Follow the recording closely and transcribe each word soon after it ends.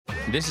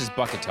This is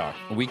Bucket Talk,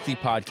 a weekly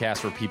podcast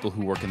for people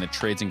who work in the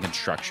trades and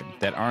construction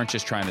that aren't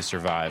just trying to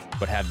survive,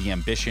 but have the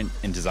ambition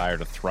and desire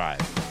to thrive.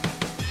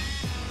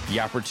 The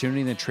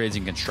opportunity in the trades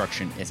and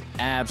construction is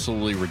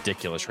absolutely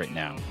ridiculous right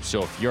now.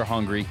 So if you're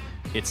hungry,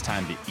 it's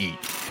time to eat.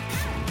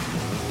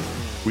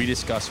 We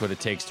discuss what it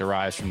takes to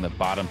rise from the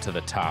bottom to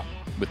the top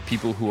with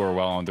people who are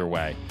well on their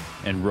way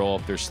and roll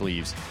up their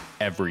sleeves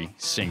every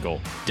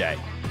single day.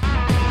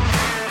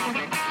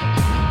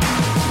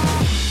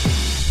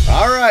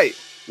 All right.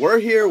 We're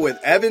here with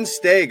Evan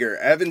Stager.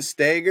 Evan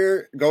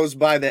Stager goes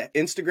by the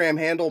Instagram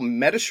handle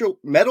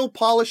Metal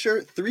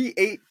Polisher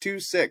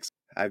 3826.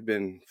 I've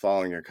been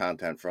following your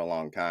content for a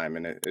long time,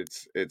 and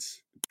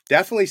it's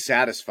definitely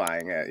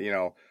satisfying.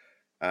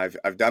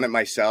 I've done it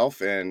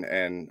myself,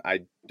 and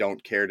I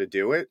don't care to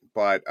do it.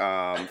 But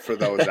for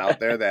those out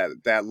there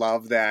that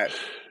love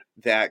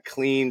that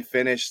clean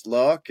finished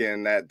look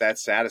and that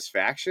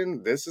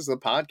satisfaction, this is the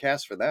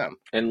podcast for them.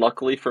 And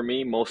luckily for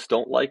me, most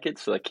don't like it,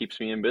 so that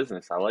keeps me in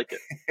business. I like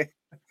it.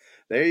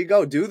 There you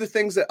go. Do the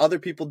things that other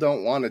people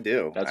don't want to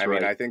do. That's right. I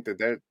mean, I think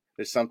that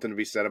there's something to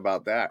be said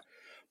about that.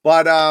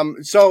 But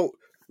so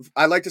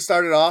I'd like to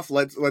start it off.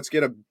 Let's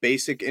get a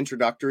basic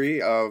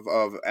introductory of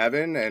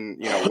Evan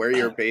and where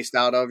you're based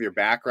out of, your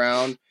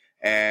background,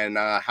 and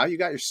how you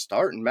got your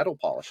start in metal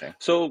polishing.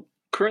 So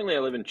currently I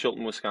live in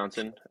Chilton,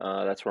 Wisconsin.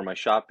 That's where my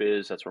shop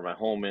is. That's where my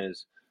home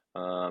is.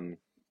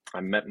 I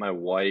met my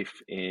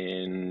wife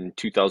in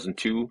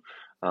 2002.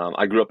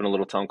 I grew up in a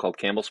little town called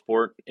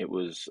Campbellsport. It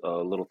was a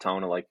little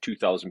town of like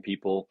 2,000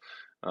 people.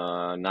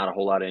 Not a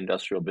whole lot of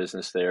industrial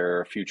business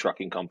there, a few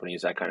trucking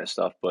companies, that kind of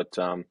stuff. But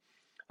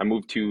I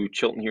moved to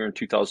Chilton here in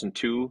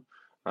 2002.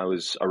 I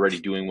was already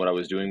doing what I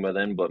was doing by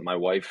then, but my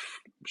wife,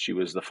 she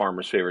was the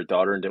farmer's favorite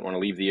daughter and didn't want to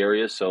leave the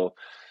area. So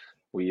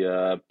we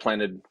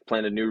planted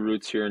new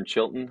roots here in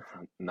Chilton.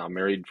 I'm now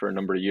married for a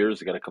number of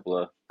years. I got a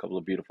couple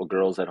of beautiful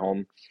girls at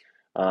home.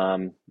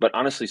 But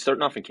honestly,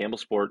 starting off in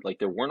Campbellsport, like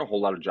there weren't a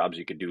whole lot of jobs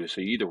you could do. So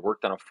you either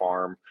worked on a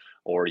farm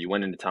or you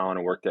went into town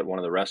and worked at one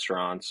of the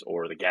restaurants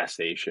or the gas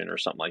station or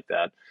something like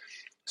that.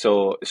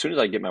 So as soon as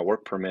I get my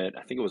work permit,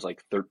 I think it was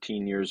like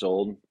 13 years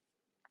old.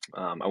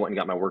 I went and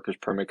got my worker's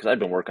permit because I'd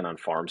been working on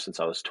farms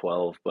since I was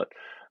 12. But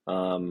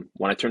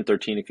when I turned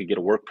 13, I could get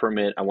a work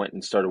permit. I went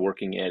and started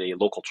working at a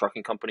local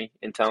trucking company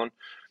in town.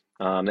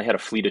 They had a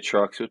fleet of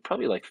trucks. It was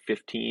probably like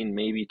 15,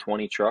 maybe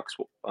 20 trucks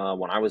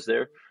when I was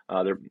there.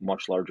 They're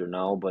much larger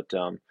now, but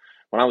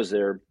when I was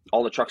there,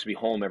 all the trucks would be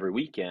home every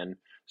weekend.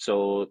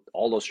 So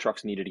all those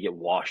trucks needed to get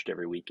washed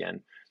every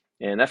weekend.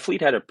 And that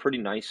fleet had a pretty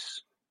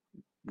nice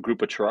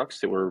group of trucks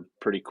that were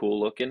pretty cool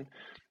looking.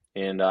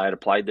 And I had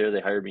applied there.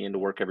 They hired me in to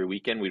work every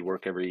weekend. We'd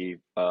work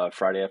every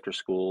Friday after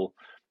school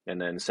and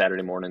then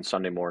Saturday morning,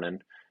 Sunday morning,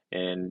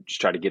 and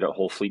just try to get a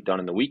whole fleet done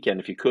in the weekend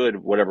if you could,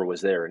 whatever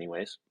was there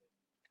anyways.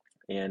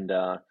 And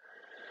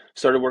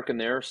started working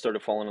there,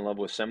 started falling in love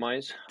with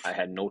semis. I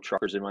had no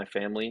truckers in my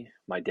family.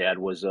 My dad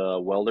was a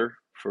welder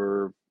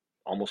for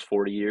almost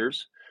 40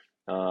 years.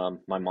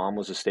 My mom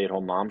was a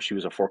stay-at-home mom. She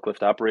was a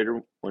forklift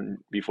operator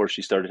before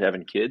she started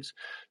having kids.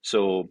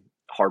 So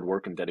hard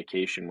work and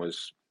dedication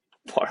was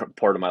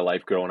part of my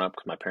life growing up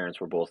because my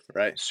parents were both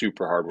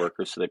super hard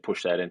workers. So they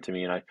pushed that into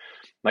me. And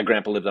my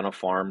grandpa lived on a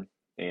farm,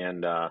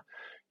 and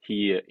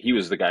he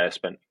was the guy I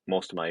spent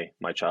most of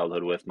my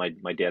childhood with.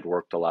 My dad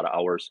worked a lot of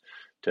hours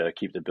to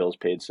keep the bills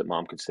paid so that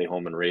mom could stay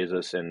home and raise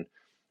us. And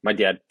my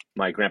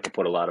grandpa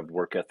put a lot of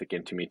work ethic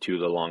into me too,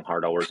 the long,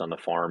 hard hours on the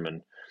farm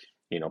and,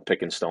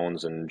 picking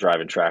stones and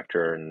driving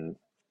tractor and,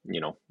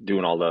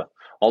 doing all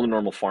the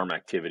normal farm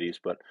activities.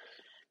 But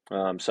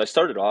so I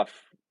started off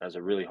as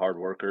a really hard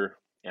worker,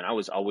 and I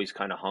was always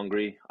kind of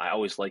hungry. I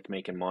always liked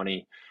making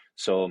money.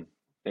 So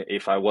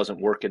if I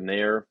wasn't working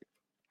there,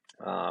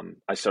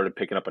 I started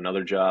picking up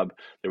another job.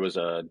 There was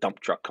a dump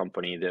truck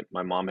company that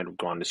my mom had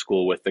gone to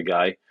school with the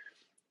guy,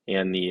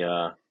 and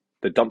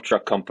the dump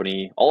truck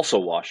company also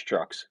washed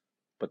trucks,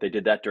 but they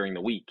did that during the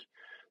week.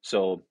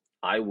 So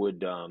I would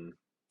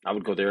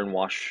go there and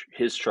wash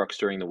his trucks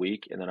during the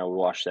week, and then I would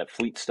wash that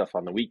fleet stuff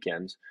on the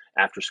weekends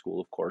after school,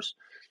 of course.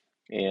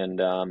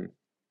 And as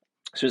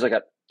soon as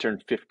I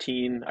turned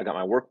 15, I got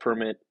my work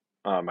permit,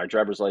 my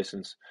driver's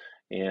license,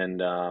 and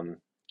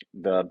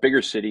the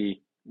bigger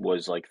city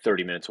was like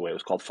 30 minutes away. It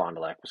was called Fond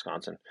du Lac,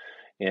 Wisconsin.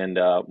 And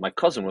my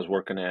cousin was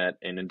working at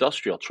an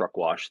industrial truck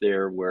wash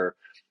there where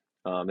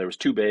there was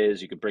 2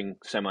 bays. You could bring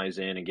semis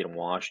in and get them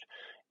washed.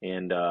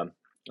 And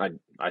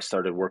I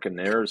started working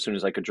there as soon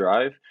as I could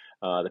drive.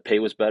 The pay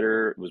was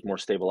better. It was more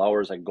stable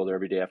hours. I could go there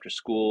every day after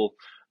school.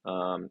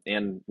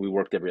 And we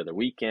worked every other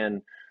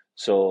weekend.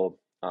 So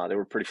they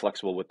were pretty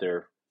flexible with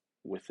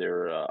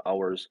their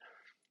hours.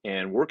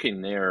 And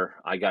working there,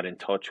 I got in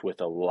touch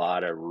with a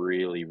lot of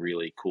really,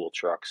 really cool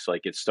trucks.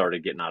 Like it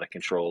started getting out of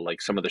control,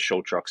 like some of the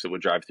show trucks that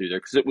would drive through there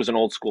because it was an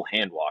old school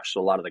hand wash.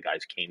 So a lot of the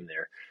guys came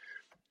there.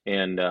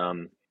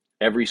 And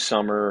every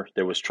summer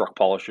there was truck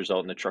polishers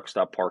out in the truck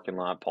stop parking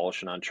lot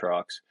polishing on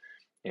trucks.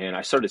 And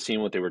I started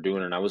seeing what they were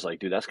doing, and I was like,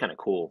 dude, that's kind of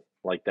cool.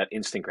 Like that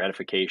instant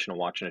gratification of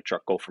watching a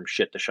truck go from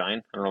shit to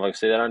shine. I don't know if I can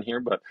say that on here,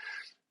 but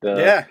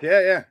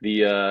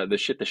the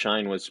shit to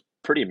shine was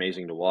pretty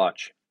amazing to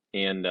watch.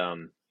 And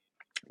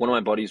one of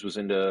my buddies was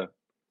into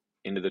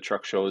the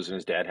truck shows, and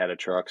his dad had a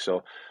truck,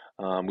 so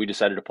we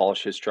decided to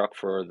polish his truck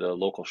for the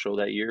local show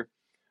that year,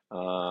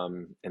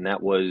 and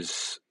that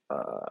was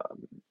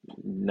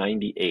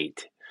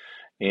 '98,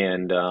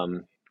 and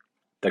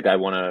the guy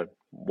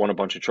won a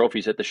bunch of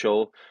trophies at the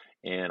show,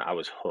 and I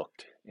was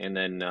hooked. And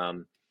then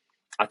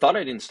I thought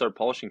I didn't start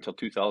polishing till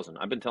 2000.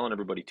 I've been telling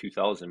everybody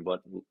 2000,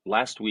 but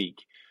last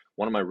week,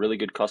 one of my really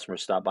good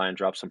customers stopped by and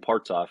dropped some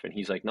parts off, and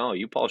he's like, "No,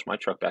 you polished my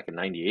truck back in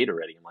 '98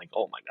 already." I'm like,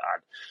 "Oh my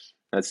God,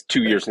 that's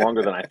 2 years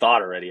longer than I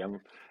thought already." I've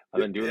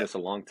been doing Yeah. this a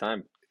long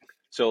time.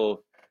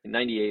 So in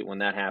 '98, when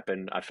that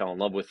happened, I fell in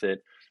love with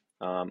it.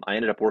 I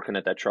ended up working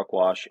at that truck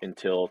wash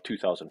until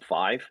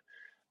 2005.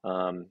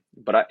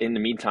 But in the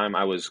meantime,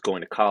 I was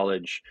going to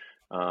college.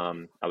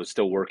 I was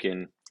still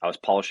working. I was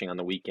polishing on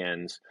the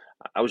weekends.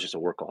 I was just a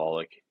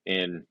workaholic.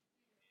 And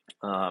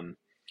um,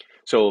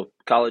 so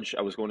college,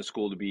 I was going to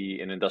school to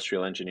be an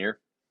industrial engineer.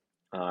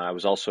 I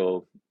was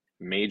also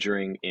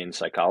majoring in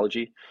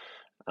psychology.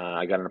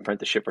 I got an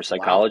apprenticeship for Wow.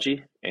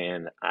 psychology,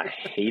 and I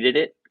hated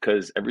it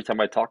because every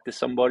time I talked to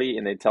somebody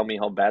and they'd tell me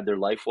how bad their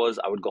life was,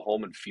 I would go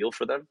home and feel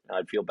for them.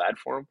 I'd feel bad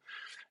for them,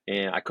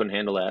 and I couldn't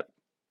handle that.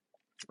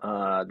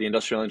 The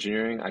industrial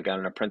engineering, I got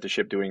an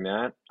apprenticeship doing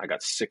that. I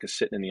got sick of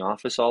sitting in the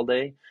office all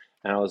day,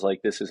 and I was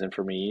like, this isn't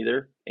for me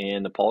either.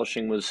 And the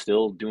polishing was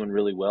still doing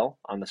really well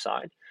on the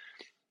side.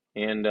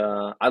 And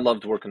I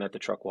loved working at the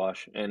truck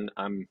wash, and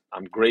I'm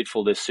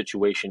grateful this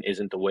situation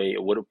isn't the way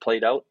it would have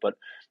played out. But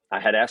I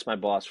had asked my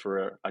boss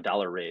for a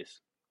dollar raise,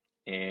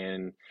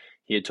 and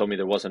he had told me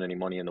there wasn't any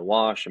money in the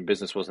wash and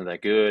business wasn't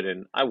that good.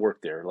 And I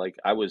worked there, like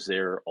I was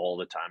there all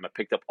the time. I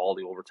picked up all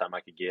the overtime I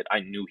could get.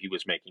 I knew he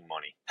was making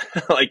money,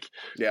 like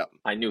Yeah.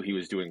 I knew he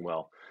was doing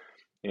well.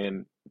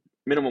 And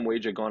minimum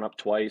wage had gone up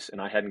twice,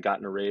 and I hadn't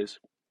gotten a raise.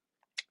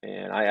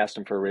 And I asked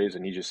him for a raise,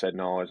 and he just said,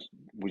 "No,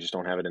 we just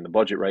don't have it in the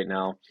budget right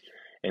now."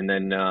 And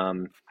then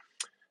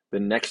the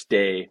next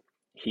day,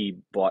 he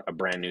bought a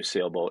brand new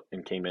sailboat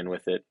and came in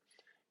with it.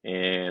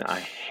 And I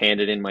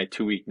handed in my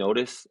 2 week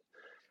notice.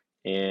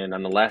 And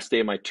on the last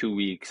day of my 2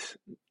 weeks,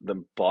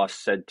 the boss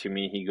said to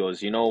me, he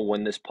goes,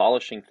 when this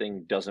polishing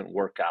thing doesn't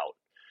work out,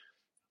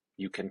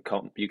 you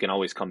can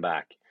always come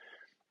back.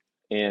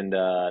 And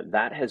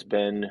that has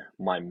been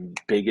my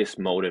biggest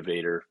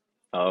motivator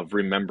of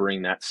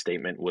remembering that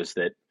statement, was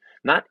that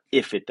not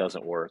if it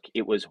doesn't work,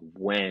 it was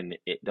when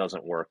it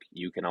doesn't work,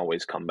 you can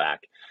always come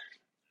back.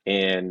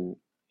 And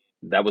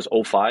that was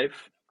 '05.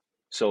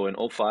 So in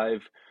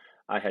 '05,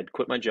 I had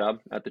quit my job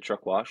at the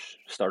truck wash,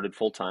 started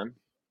full time.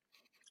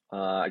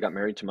 I got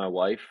married to my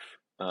wife.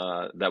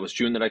 That was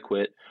June that I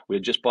quit. We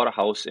had just bought a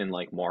house in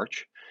like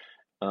March,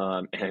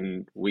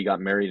 and we got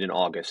married in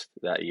August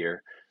that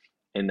year.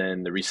 And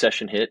then the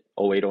recession hit,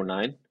 '08,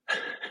 '09.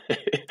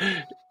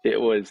 It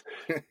was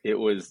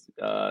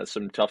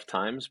some tough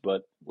times,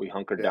 but we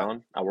hunkered Yeah.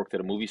 down. I worked at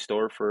a movie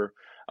store for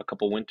a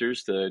couple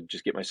winters to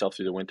just get myself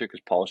through the winter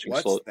because polishing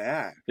What's slow.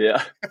 that?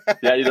 Yeah,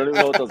 yeah, you don't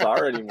even know what those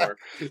are anymore.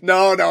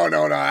 No.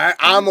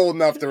 I'm old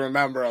enough to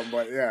remember them,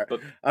 but yeah, But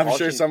I'm sure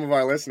polishing, some of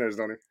our listeners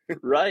don't.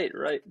 right,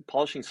 right.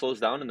 Polishing slows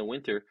down in the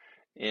winter,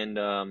 and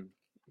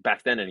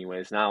back then,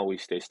 anyways. Now we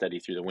stay steady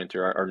through the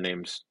winter. Our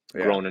name's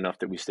Yeah. grown enough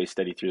that we stay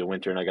steady through the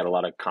winter, and I got a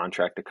lot of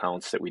contract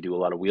accounts that we do a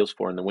lot of wheels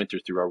for in the winter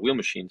through our wheel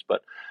machines.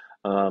 But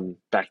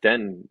back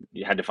then,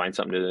 you had to find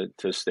something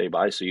to stay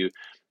by. So you,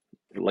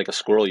 like a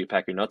squirrel, you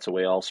pack your nuts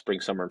away all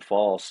spring, summer, and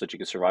fall so that you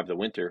could survive the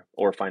winter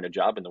or find a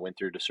job in the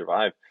winter to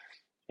survive.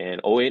 And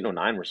 '08 and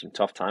 '09 were some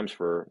tough times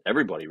for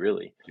everybody,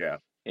 really. Yeah.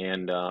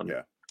 And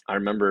Yeah. I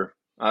remember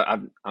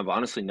I've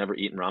honestly never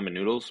eaten ramen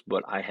noodles,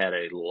 but I had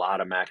a lot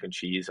of mac and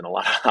cheese and a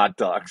lot of hot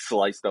dogs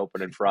sliced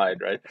open and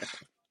fried. Right?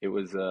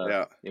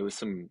 Yeah. It was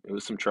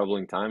some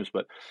troubling times,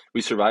 but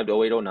we survived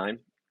 '08 '09,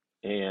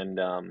 and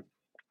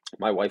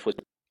my wife was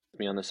with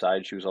me on the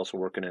side. She was also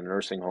working in a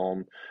nursing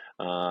home.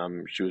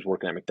 She was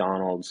working at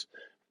McDonald's,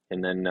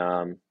 and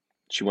then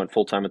she went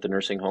full time at the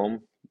nursing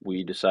home.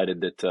 We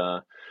decided that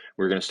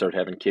we were going to start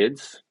having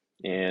kids,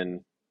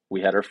 and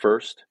we had our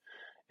first.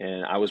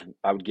 And I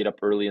would get up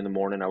early in the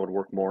morning. I would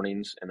work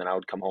mornings, and then I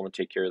would come home and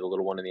take care of the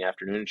little one in the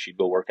afternoon. And she'd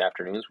go work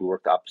afternoons. We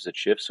worked opposite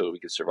shifts so we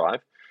could survive.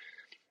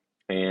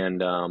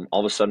 And all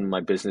of a sudden,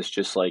 my business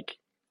just like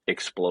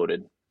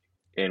exploded,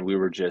 and we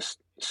were just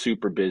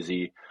super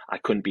busy. I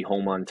couldn't be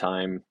home on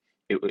time.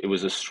 It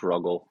was a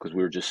struggle because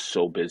we were just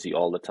so busy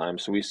all the time.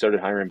 So we started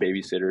hiring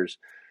babysitters,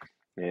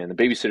 and the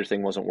babysitter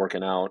thing wasn't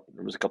working out.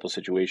 There was a couple of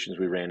situations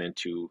we ran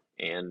into,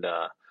 and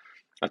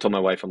I told my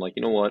wife, I'm like,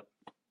 you know what?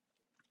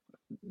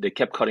 They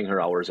kept cutting her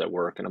hours at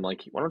work, and I'm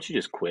like, why don't you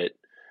just quit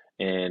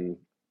and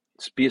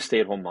be a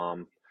stay-at-home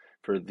mom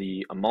for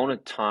the amount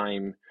of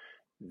time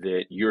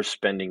that you're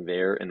spending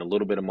there and the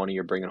little bit of money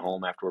you're bringing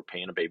home after we're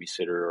paying a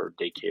babysitter or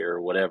daycare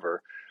or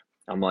whatever.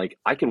 I'm like,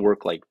 I could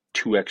work like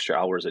 2 extra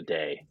hours a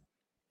day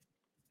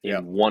Yeah.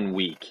 in 1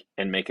 week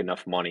and make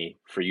enough money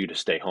for you to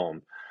stay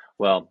home.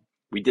 Well,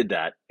 we did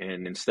that.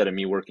 And instead of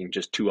me working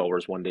just 2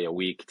 hours one day a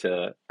week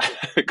to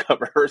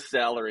cover her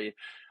salary,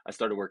 I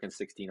started working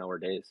 16-hour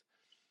days.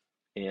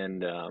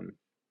 And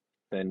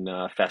Then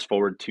fast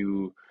forward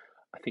to,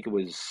 I think it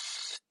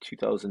was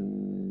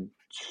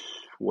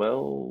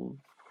 2012.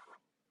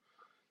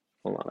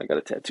 Hold on, I got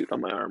a tattoo on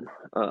my arm.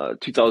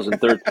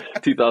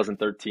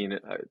 2013,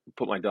 I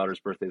put my daughter's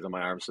birthdays on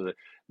my arm. So that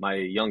my Uh,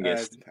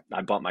 youngest,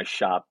 I bought my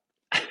shop.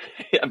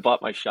 I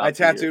bought my I shop here.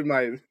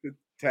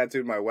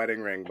 tattooed my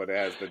wedding ring, but it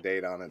has the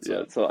date on it,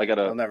 Yeah, so so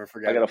I'll never I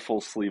forget got it. a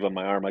full sleeve on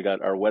my arm. I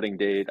got our wedding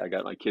date. I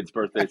got my kids'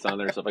 birthdays on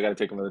there. So if I got to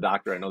take them to the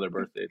doctor, I know their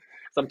birthdays.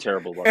 So I'm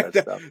terrible about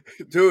that stuff.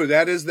 Dude,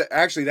 that is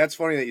actually that's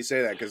funny that you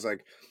say that because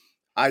like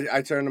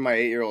I turned to my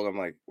 8-year-old. I'm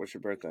like, "What's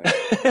your birthday?"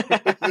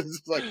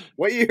 It's like,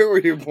 "What year were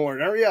you born?"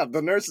 Hurry up!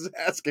 The nurse is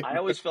asking. I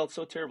always felt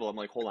so terrible. I'm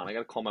like, hold on, I got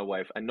to call my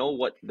wife. I know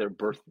what their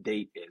birth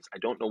date is. I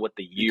don't know what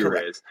the year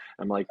Correct. is.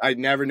 I'm like, I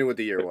never knew what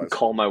the year was.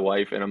 call my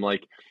wife, and I'm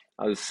like,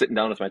 I was sitting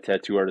down with my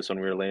tattoo artist when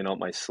we were laying out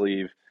my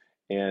sleeve,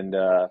 and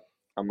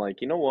I'm like,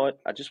 you know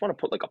what? I just want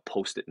to put like a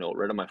post-it note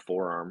right on my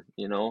forearm,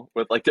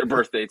 with like their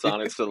birth dates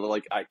on it, so that,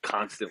 like I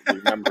constantly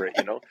remember it.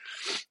 And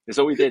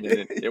so we did,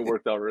 and it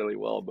worked out really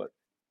well. But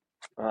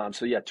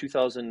so yeah,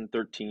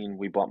 2013,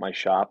 we bought my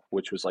shop,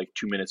 which was like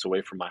 2 minutes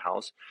away from my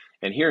house,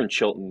 and here in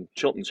Chilton,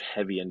 Chilton's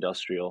heavy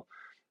industrial.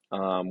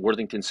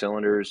 Worthington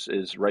Cylinders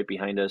is right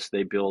behind us.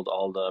 They build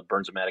all the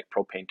Bernzomatic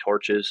propane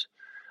torches.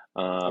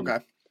 Um, Okay.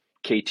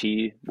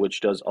 KT, which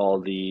does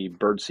all the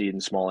birdseed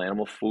and small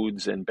animal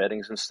foods and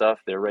beddings and stuff,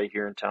 they're right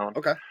here in town.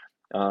 Okay.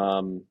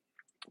 Um,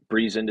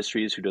 Breeze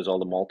Industries, who does all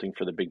the malting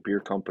for the big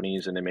beer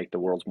companies, and they make the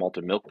world's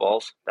malted milk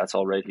balls. That's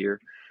all right here.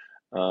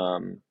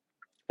 Um,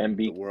 The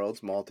MB,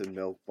 world's malted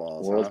milk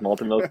balls, world's huh?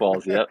 malted milk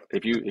balls. Yep.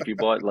 If you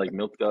bought like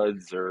Milk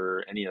Duds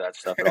or any of that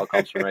stuff, it all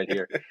comes from right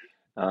here.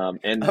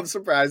 And I'm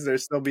surprised they're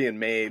still being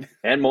made.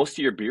 and most of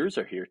your beers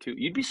are here too.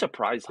 You'd be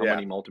surprised how Yeah.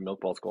 many malted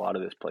milk balls go out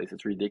of this place.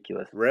 It's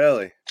ridiculous.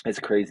 Really? It's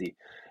crazy.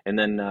 And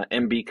then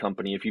MB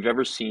Company, if you've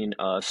ever seen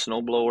a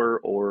snowblower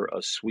or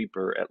a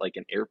sweeper at like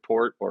an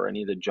airport or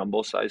any of the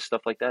jumbo size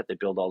stuff like that, they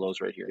build all those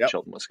right here in Yep.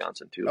 Chilton,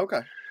 Wisconsin too.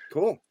 Okay.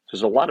 Cool. So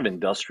there's a lot of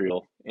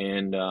industrial,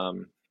 and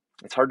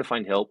it's hard to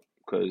find help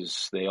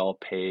because they all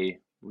pay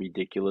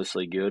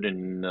ridiculously good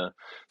in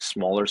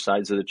smaller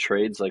sides of the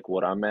trades like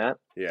what I'm at.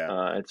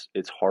 Yeah.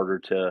 It's harder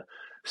to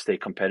stay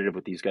competitive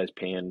with these guys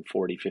paying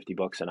 40,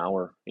 $50 an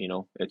hour.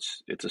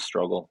 It's a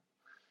struggle.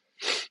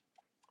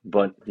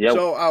 But yeah,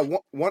 So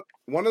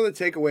one of the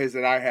takeaways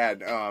that I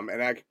had,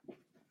 and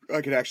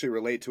I could actually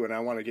relate to it, and I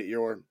want to get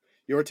your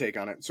take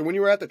on it. So when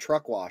you were at the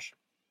truck wash,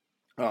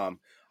 I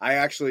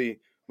actually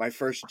my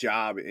first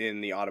job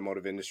in the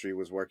automotive industry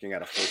was working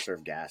at a full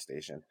serve gas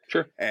station.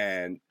 sure.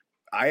 And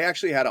I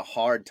actually had a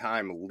hard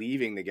time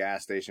leaving the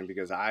gas station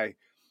because I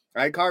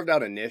carved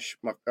out a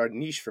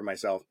niche for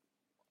myself.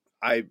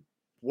 I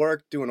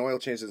worked doing oil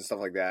changes and stuff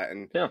like that,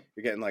 and Yeah.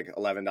 you're getting like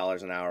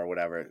 $11 an hour or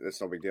whatever.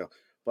 It's no big deal.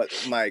 But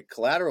my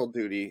collateral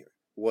duty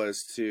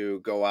was to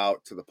go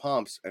out to the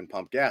pumps and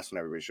pump gas when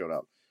everybody showed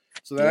up.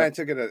 So then Yeah. I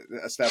took it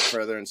a step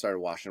further and started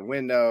washing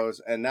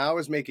windows, and now I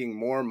was making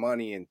more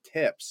money in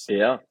tips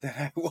Yeah. than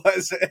I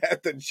was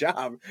at the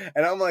job.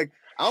 And I'm like,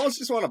 I almost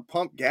just want to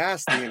pump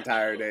gas the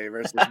entire day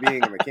versus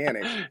being a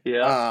mechanic.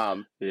 Yeah.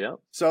 Yeah.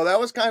 So that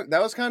was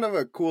kind of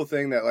a cool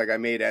thing that like I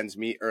made ends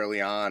meet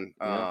early on.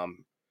 Yeah.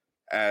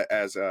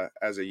 As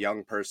a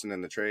young person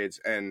in the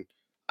trades, and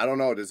I don't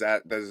know, does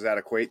that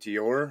equate to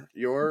your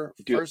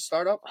Dude, first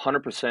startup?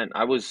 100%.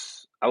 I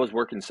was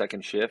working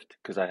second shift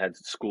because I had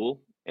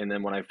school, and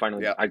then when I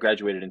finally Yeah. I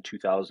graduated in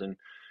 2000,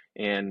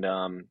 and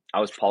I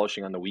was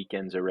polishing on the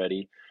weekends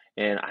already,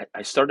 and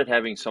I started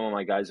having some of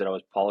my guys that I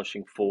was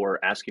polishing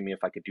for asking me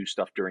if I could do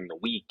stuff during the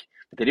week,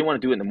 but they didn't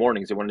want to do it in the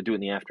mornings. They wanted to do it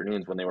in the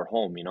afternoons when they were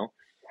home.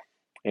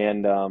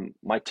 And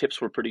my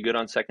tips were pretty good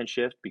on second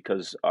shift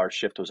because our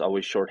shift was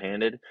always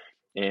shorthanded.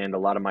 And a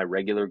lot of my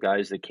regular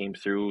guys that came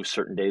through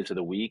certain days of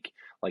the week,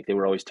 like they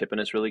were always tipping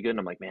us really good. And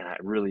I'm like, man, I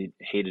really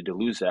hated to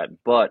lose that.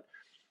 But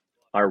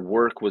our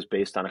work was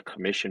based on a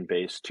commission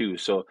base too.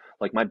 So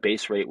like my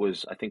base rate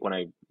was, I think when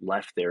I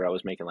left there, I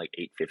was making like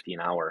 $8.50 an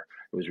hour.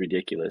 It was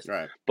ridiculous.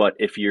 Right. But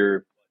if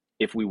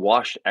we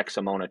washed X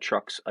amount of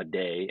trucks a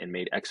day and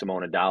made X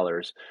amount of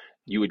dollars,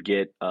 you would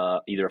get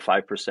either a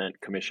 5%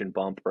 commission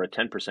bump or a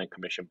 10%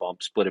 commission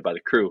bump split it by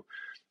the crew.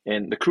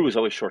 And the crew was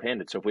always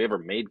shorthanded. So if we ever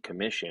made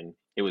commission,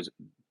 it was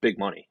big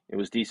money. It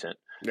was decent.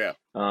 Yeah.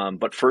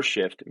 But first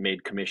shift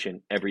made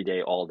commission every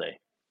day, all day.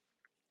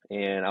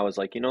 And I was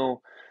like,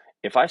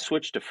 if I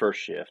switched to first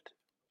shift,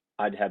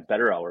 I'd have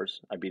better hours.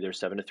 I'd be there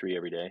 7 to 3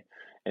 every day.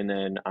 And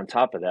then on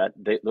top of that,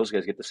 those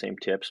guys get the same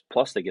tips.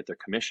 Plus they get their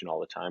commission all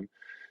the time.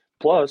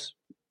 Plus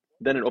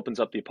then it opens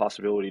up the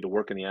possibility to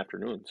work in the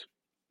afternoons.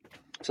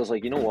 So I was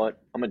like, you know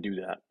what? I'm going to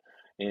do that.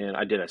 And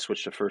I did. I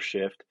switched to first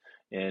shift.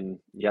 And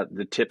yeah,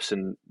 the tips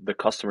and the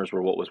customers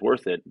were what was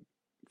worth it.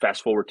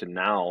 Fast forward to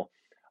now,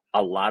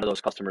 a lot of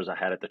those customers I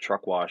had at the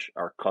truck wash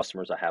are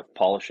customers I have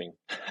polishing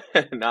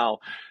now.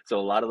 So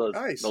a lot of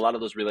Nice.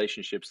 those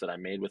relationships that I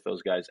made with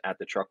those guys at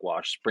the truck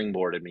wash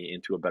springboarded me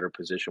into a better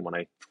position when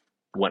I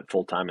went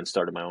full time and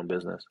started my own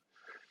business.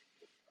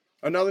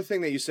 Another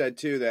thing that you said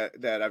too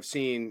that I've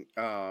seen,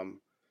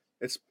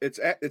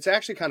 it's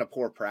actually kind of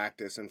poor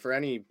practice, and for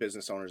any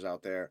business owners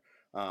out there,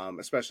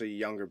 especially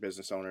younger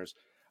business owners.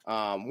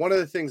 One of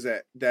the things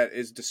that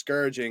is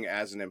discouraging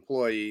as an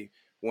employee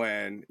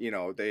when,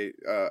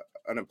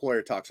 an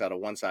employer talks out of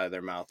one side of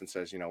their mouth and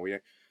says, we're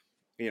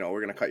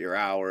going to cut your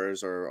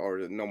hours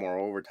or no more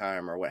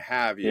overtime or what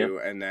have Yeah. you.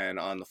 And then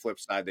on the flip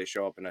side, they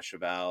show up in a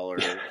Chevelle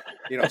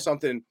or,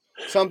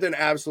 something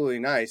absolutely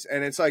nice.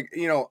 And it's like,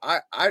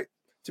 I,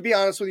 to be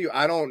honest with you,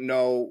 I don't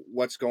know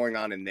what's going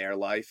on in their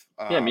life.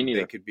 Yeah, me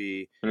neither. They could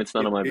be And it's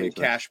none of my business.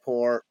 cash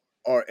poor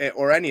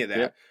or any of that.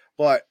 Yeah.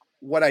 But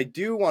what I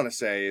do want to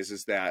say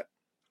is that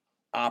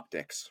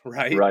optics,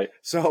 right? Right.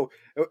 So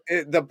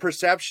the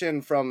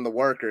perception from the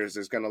workers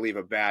is going to leave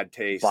a bad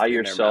taste Buy in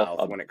yourself their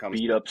mouth a when it comes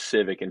beat up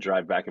Civic and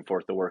drive back and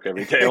forth to work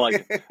every day.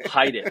 Like,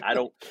 hide it. I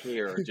don't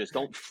care. Just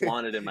don't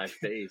flaunt it in my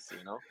face,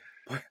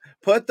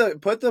 Put the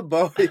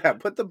boat,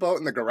 put the boat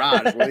in the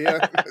garage, will you?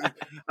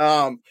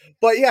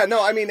 But yeah,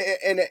 no, I mean,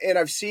 and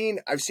I've seen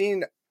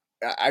it,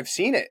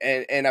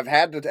 and I've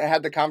had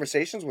the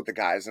conversations with the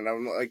guys, and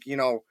I'm like,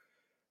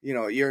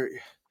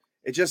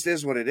 it just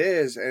is what it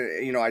is,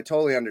 and I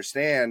totally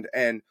understand,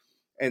 and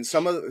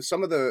some of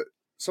the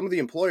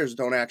employers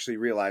don't actually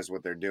realize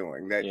what they're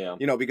doing,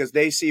 that because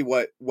they see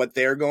what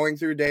they're going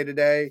through day to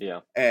day,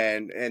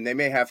 and they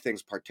may have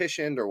things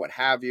partitioned or what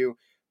have you.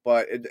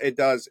 But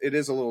it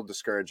is a little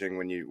discouraging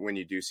when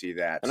you do see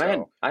that.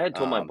 And I had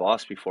told my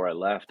boss before I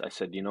left, I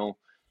said, him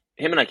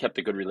and I kept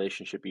a good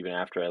relationship even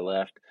after I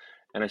left.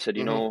 And I said,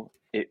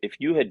 if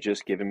you had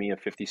just given me a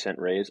 50-cent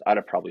raise, I'd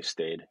have probably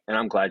stayed. And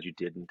I'm glad you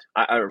didn't.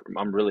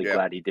 I'm really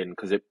glad he didn't,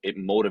 because it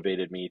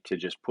motivated me to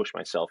just push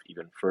myself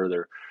even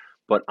further.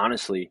 But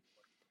honestly,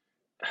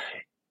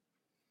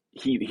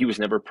 he was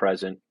never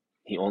present.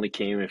 He only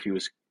came if he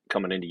was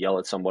coming in to yell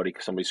at somebody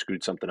because somebody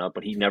screwed something up,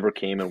 but he never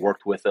came and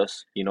worked with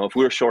us. If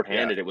we were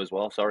shorthanded, it was,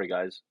 well, sorry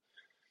guys,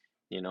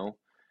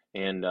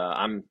 and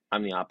I'm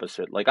the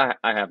opposite. Like, I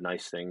have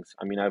nice things.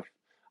 I mean, I've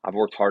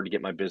worked hard to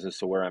get my business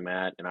to where I'm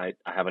at, and I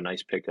have a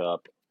nice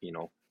pickup,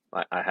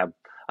 I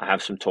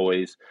have some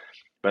toys,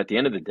 but at the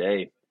end of the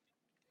day,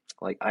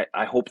 like,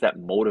 I hope that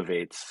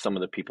motivates some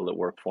of the people that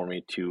work for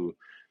me to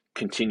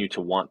continue to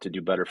want to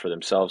do better for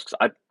themselves.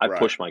 Cause I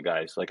push my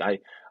guys. Like,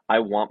 I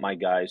want my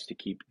guys to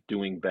keep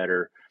doing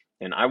better.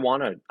 And I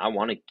want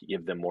to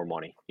give them more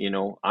money.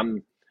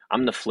 I'm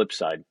the flip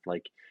side.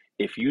 Like,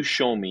 if you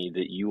show me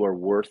that you are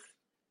worth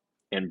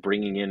and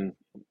bringing in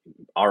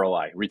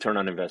ROI, return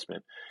on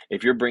investment,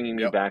 if you're bringing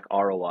me back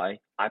ROI,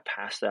 I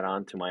pass that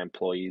on to my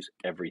employees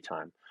every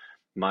time.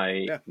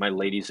 My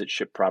ladies that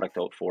ship product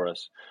out for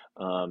us,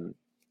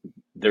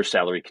 their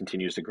salary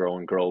continues to grow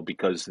and grow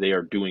because they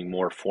are doing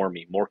more for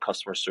me, more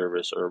customer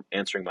service, or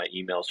answering my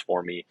emails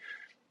for me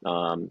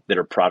that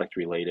are product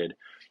related.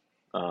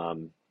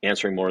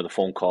 Answering more of the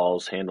phone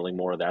calls, handling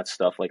more of that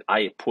stuff. Like,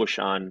 I push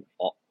on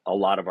a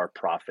lot of our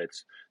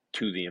profits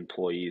to the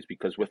employees,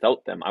 because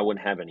without them, I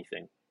wouldn't have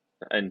anything.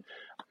 And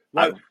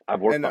I've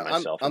worked by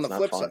myself. On the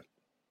flip side.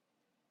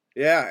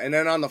 Yeah. And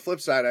then on the flip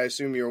side, I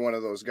assume you're one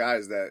of those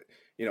guys that,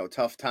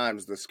 tough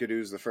times, the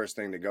Skidoo's the first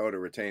thing to go to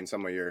retain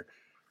some of your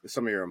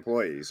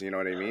employees. You know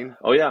what I mean?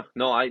 Oh yeah.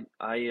 No,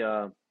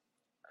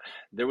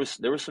 there was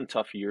some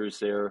tough years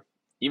there.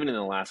 Even in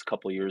the last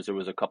couple of years, there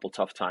was a couple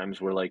tough times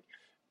where, like,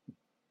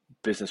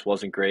 business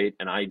wasn't great,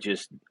 and I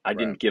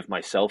didn't give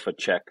myself a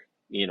check,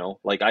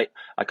 like, I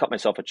cut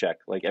myself a check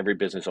like every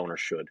business owner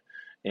should.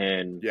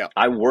 And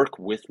I work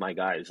with my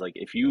guys. Like,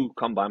 if you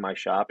come by my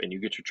shop and you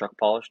get your truck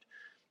polished,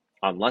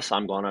 unless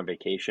I'm gone on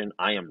vacation,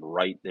 I am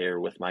right there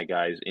with my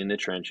guys in the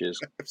trenches,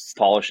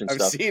 polishing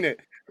stuff. I've seen it.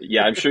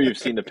 Yeah, I'm sure you've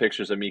seen the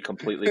pictures of me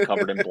completely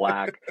covered in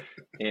black,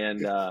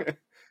 and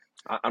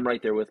I'm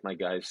right there with my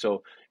guys.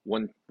 So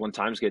when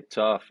times get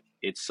tough,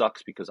 it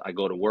sucks because I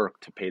go to work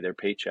to pay their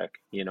paycheck,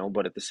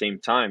 but at the same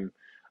time,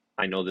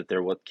 I know that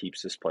they're what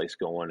keeps this place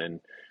going. And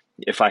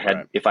if I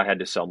had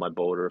to sell my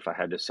boat, or if I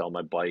had to sell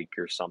my bike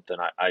or something,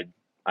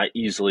 I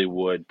easily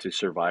would, to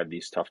survive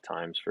these tough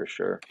times, for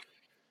sure.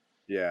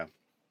 Yeah.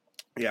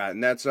 Yeah.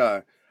 And that's,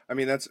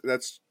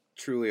 that's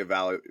truly a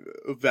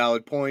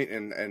valid point,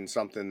 and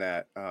something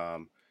that,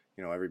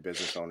 every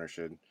business owner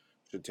should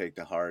take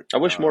to heart. I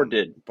wish more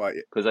did, but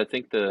because I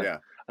think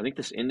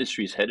this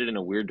industry is headed in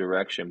a weird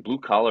direction. Blue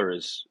collar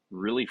is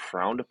really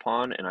frowned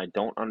upon, and I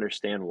don't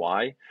understand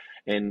why.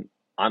 And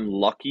I'm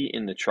lucky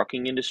in the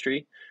trucking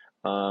industry,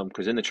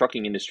 because in the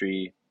trucking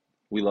industry,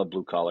 we love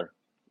blue collar.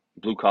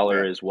 Blue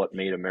collar is what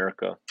made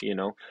America,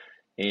 and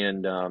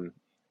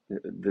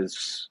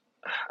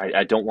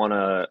I don't want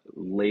to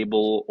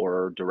label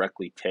or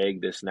directly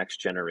tag this next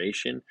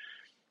generation,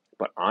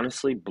 but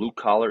honestly, blue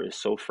collar is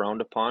so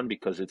frowned upon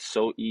because it's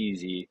so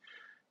easy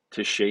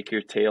to shake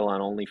your tail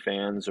on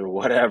OnlyFans or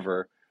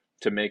whatever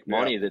to make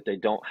money, that they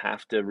don't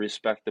have to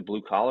respect the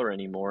blue collar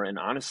anymore. And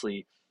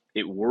honestly,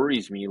 it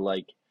worries me.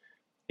 Like,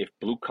 if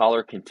blue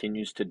collar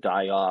continues to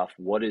die off,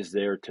 what is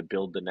there to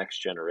build the next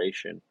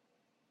generation?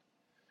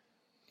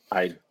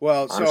 I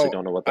honestly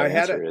don't know what the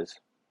answer is.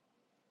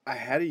 I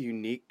had a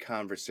unique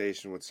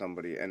conversation with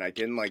somebody, and I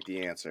didn't like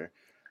the answer.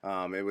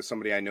 It was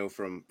somebody I knew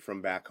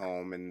from back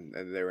home, and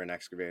they were an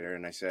excavator.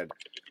 And I said,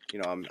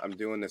 I'm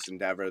doing this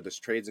endeavor, this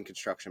trades and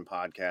construction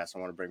podcast. I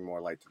want to bring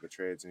more light to the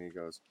trades. And he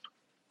goes,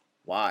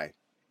 why?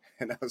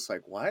 And I was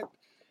like, what?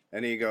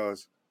 And he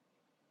goes,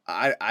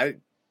 I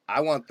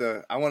want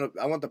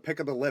the pick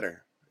of the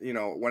litter.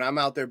 When I'm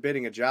out there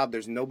bidding a job,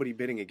 there's nobody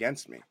bidding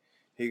against me.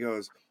 He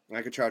goes,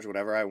 I could charge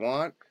whatever I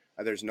want.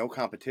 There's no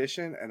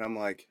competition. And I'm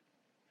like,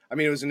 I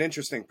mean, it was an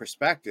interesting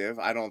perspective.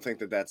 I don't think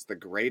that that's the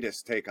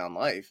greatest take on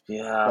life.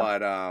 Yeah.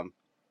 But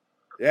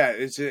yeah,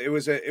 it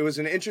was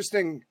an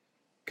interesting,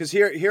 because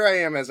here I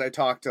am as I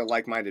talk to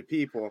like-minded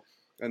people,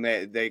 and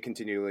they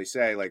continually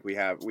say, like, we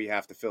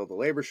have to fill the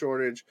labor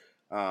shortage.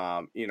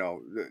 The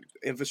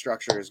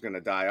infrastructure is going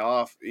to die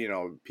off.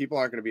 People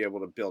aren't going to be able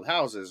to build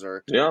houses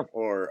or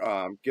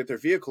get their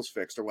vehicles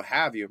fixed or what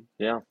have you.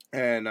 Yeah.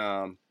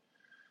 And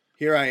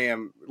here I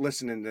am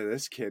listening to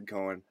this kid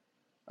going,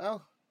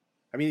 well,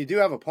 I mean, you do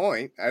have a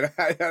point.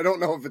 I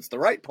don't know if it's the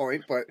right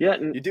point, but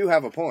you do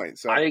have a point.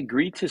 So I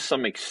agree to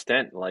some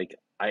extent. Like,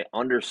 I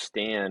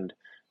understand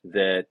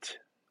that.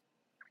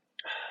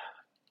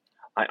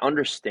 I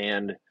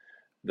understand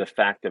the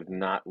fact of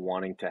not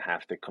wanting to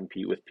have to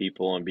compete with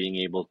people and being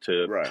able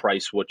to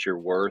price what you're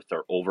worth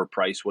or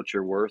overprice what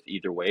you're worth.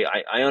 Either way,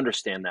 I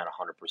understand that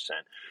 100%.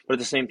 But at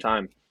the same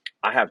time,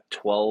 I have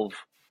 12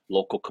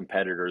 local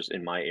competitors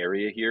in my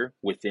area here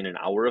within an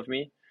hour of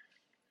me,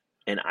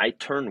 and I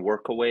turn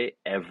work away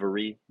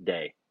every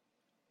day.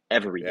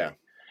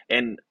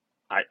 And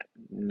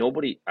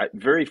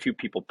very few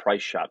people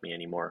price shop me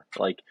anymore.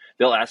 Like,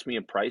 they'll ask me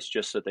a price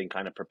just so they can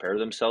kind of prepare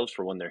themselves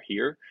for when they're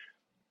here.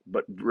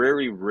 But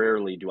very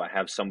rarely do I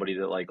have somebody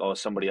that, like, oh,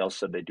 somebody else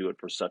said they do it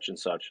for such and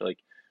such. Like,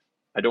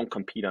 I don't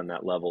compete on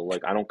that level.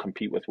 Like, I don't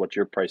compete with what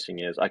your pricing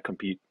is. I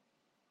compete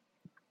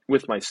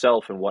with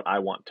myself and what I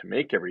want to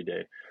make every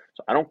day.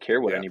 So I don't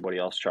care what anybody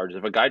else charges.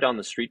 If a guy down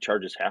the street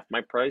charges half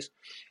my price,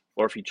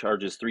 or if he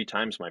charges 3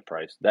 times my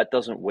price, that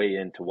doesn't weigh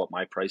into what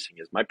my pricing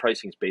is. My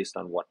pricing is based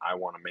on what I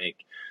want to make.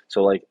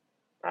 So, like,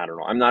 I don't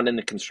know. I'm not in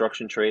the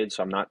construction trade,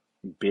 so I'm not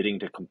bidding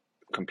to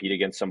compete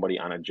against somebody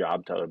on a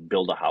job to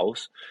build a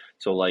house.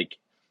 So, like,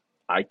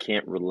 I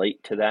can't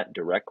relate to that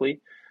directly.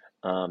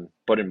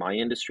 But in my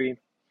industry,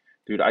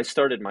 dude, I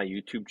started my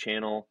YouTube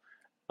channel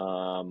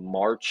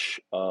March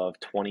of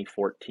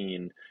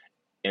 2014.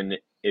 And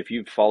if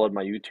you've followed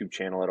my YouTube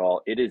channel at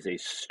all, it is a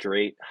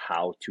straight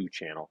how-to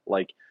channel.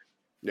 Like,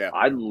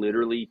 I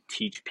literally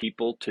teach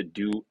people to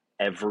do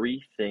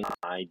everything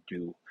I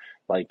do.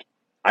 Like,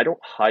 I don't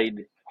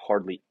hide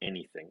hardly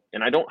anything.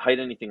 And I don't hide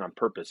anything on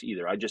purpose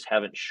either. I just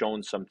haven't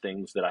shown some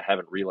things that I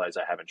haven't realized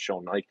I haven't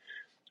shown. Like,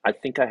 I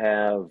think I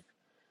have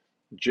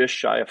just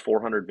shy of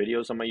 400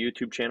 videos on my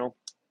YouTube channel.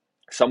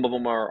 Some of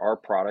them are our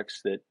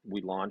products that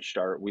we launched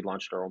our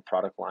own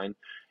product line.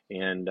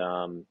 And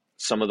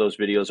some of those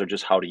videos are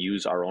just how to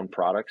use our own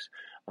products.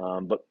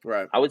 But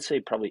I would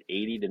say probably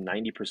 80 to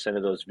 90%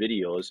 of those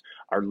videos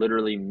are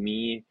literally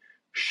me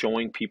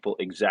showing people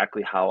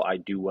exactly how I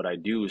do what I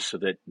do so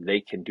that they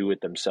can do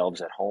it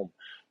themselves at home.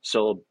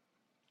 So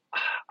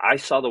I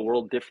saw the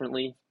world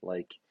differently.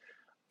 Like,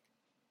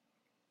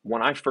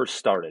 when I first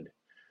started,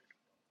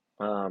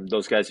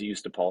 those guys that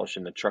used to polish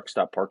in the truck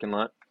stop parking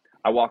lot,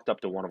 I walked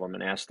up to one of them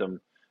and asked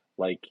them,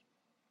 like,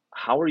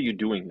 how are you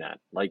doing that?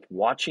 Like,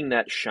 watching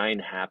that shine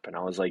happen,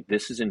 I was like,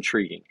 this is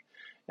intriguing.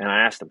 And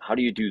I asked him, how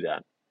do you do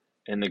that?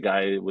 And the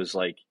guy was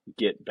like,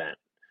 get bent.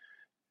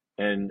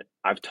 And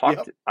I've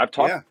talked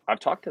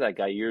to that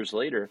guy years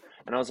later,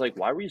 and I was like,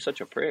 why were you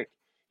such a prick?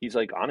 He's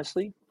like,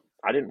 honestly,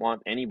 I didn't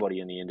want anybody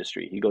in the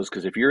industry. He goes,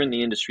 because if you're in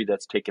the industry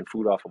that's taking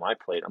food off of my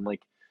plate, I'm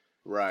like,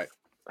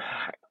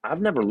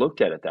 I've never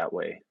looked at it that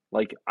way.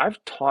 Like, I've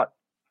taught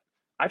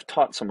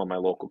some of my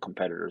local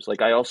competitors.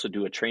 Like, I also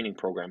do a training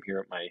program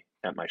here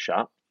at my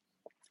shop.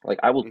 Like,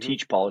 I will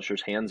teach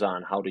polishers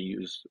hands-on how to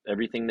use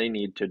everything they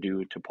need to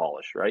do to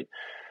polish, right?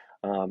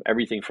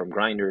 Everything from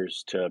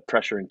grinders to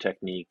pressure and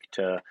technique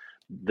to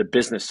the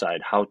business side,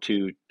 how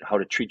to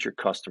treat your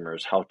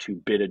customers, how to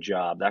bid a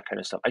job, that kind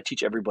of stuff. I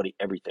teach everybody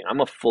everything.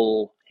 I'm a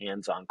full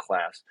hands-on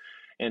class.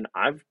 And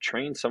I've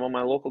trained some of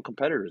my local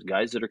competitors,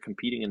 guys that are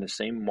competing in the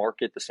same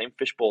market, the same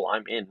fishbowl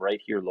I'm in right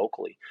here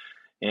locally.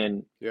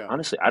 And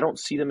honestly, I don't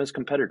see them as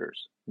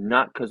competitors,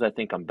 not because I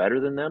think I'm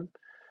better than them,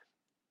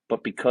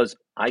 but because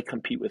I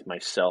compete with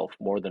myself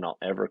more than I'll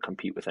ever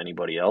compete with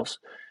anybody else.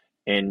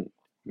 And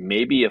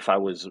maybe if I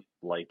was,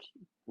 like,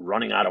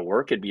 running out of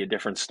work, it'd be a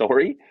different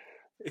story.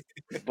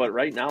 But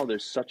right now,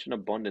 there's such an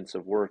abundance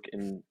of work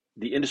in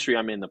the industry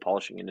I'm in. The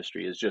polishing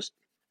industry is just,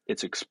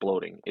 it's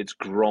exploding. It's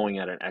growing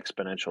at an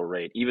exponential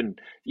rate.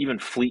 Even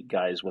fleet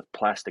guys with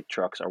plastic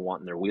trucks are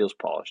wanting their wheels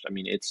polished. I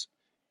mean,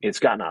 it's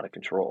gotten out of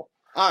control.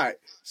 All right.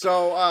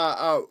 So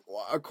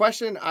a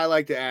question I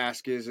like to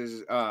ask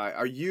is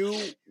are you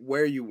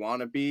where you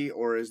want to be,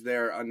 or is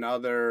there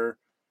another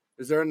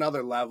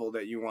level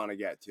that you want to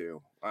get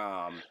to?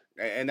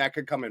 And that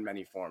could come in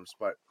many forms,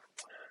 but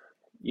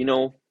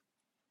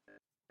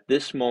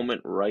this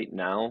moment right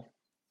now,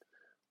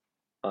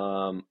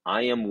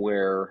 I am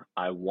where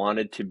I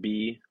wanted to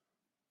be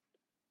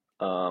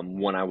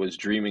when I was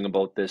dreaming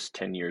about this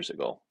 10 years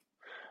ago.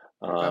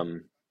 Okay.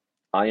 Um,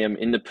 I am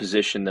in the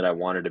position that I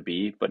wanted to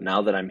be, but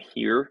now that I'm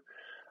here,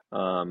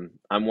 I'm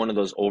one of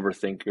those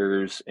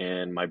overthinkers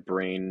and my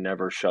brain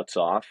never shuts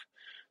off.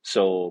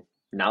 So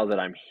now that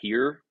I'm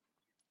here,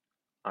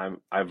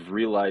 I've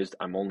realized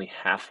I'm only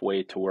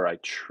halfway to where I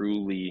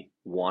truly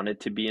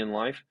wanted to be in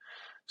life.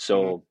 Hmm.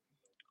 So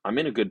I'm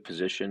in a good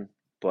position,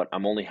 but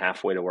I'm only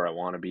halfway to where I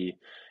want to be,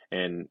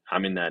 and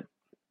I'm in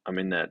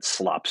that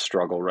slop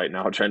struggle right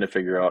now, trying to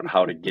figure out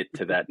how to get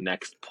to that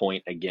next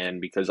point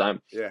again because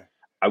Yeah.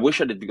 I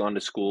wish I'd gone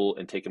to school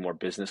and taken more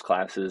business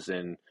classes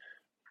and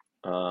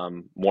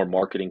more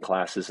marketing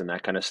classes and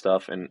that kind of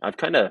stuff. And I've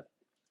kind of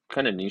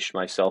niched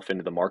myself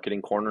into the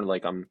marketing corner.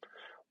 Like I'm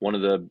one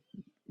of the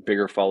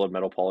bigger followed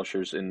metal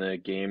polishers in the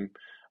game.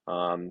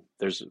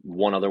 There's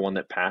one other one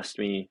that passed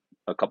me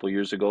a couple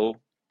years ago.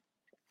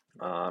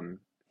 Um,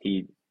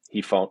 he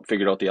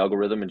figured out the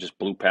algorithm and just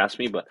blew past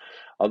me. But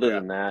other Yeah.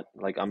 than that,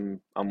 like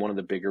I'm one of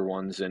the bigger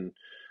ones, and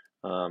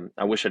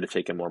I wish I'd have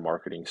taken more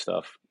marketing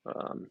stuff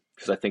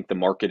because I think the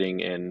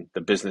marketing and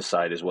the business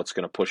side is what's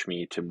going to push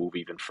me to move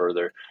even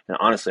further. And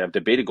honestly, I've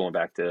debated going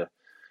back to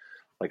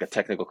like a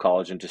technical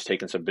college and just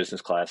taking some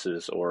business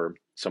classes or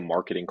some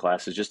marketing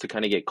classes just to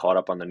kind of get caught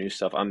up on the new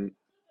stuff. I'm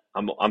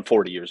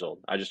 40 years old.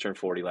 I just turned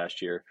 40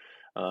 last year.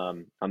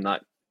 I'm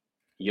not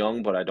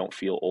young, but I don't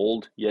feel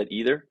old yet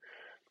either.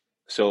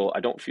 So I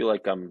don't feel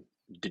like I'm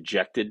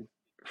dejected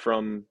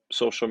from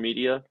social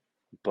media,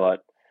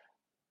 but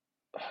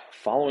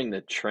following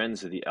the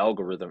trends of the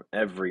algorithm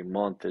every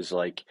month is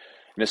like,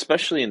 and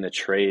especially in the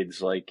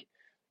trades, like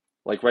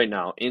right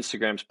now,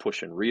 Instagram's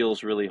pushing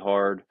reels really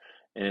hard,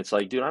 and it's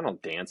like, dude, I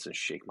don't dance and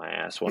shake my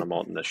ass when I'm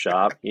out in the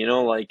shop,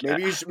 like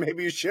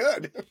Maybe you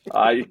should.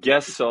 I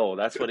guess so.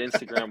 That's what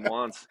Instagram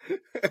wants,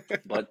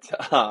 but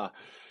I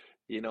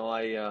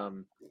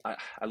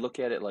look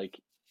at it like,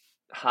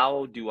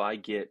 how do I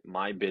get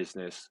my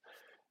business,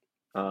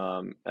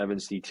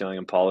 Evans Detailing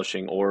and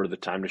Polishing, or the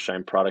Time to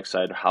Shine product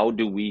side, how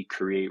do we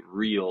create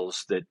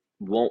reels that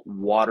won't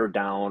water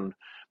down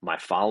my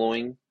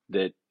following,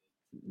 that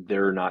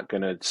they're not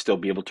going to still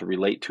be able to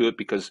relate to it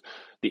because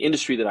the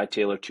industry that I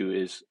tailor to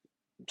is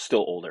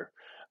still older.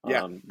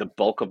 Yeah. The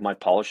bulk of my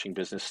polishing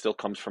business still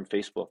comes from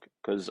Facebook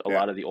because a Yeah.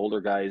 lot of the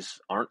older guys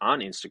aren't on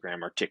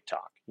Instagram or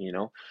TikTok.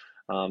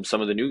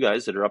 Some of the new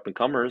guys that are up and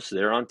comers,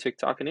 they're on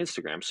TikTok and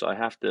Instagram. So I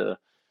have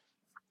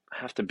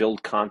to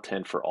build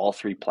content for all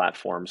three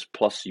platforms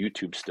plus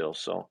YouTube still.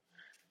 So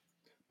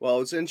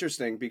Well, it's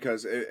interesting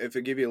because if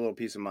it give you a little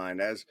peace of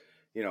mind, as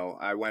you know,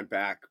 I went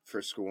back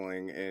for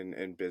schooling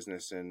in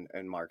business and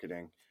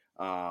marketing.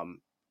 Um,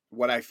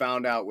 what I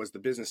found out was the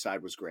business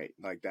side was great,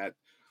 like that,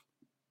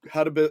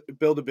 how to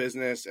build a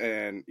business,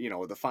 and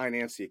the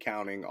finance, the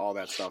accounting, all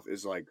that stuff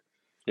is like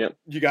yep,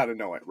 you got to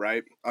know it,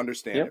 right?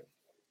 Understand yep, it.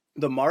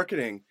 The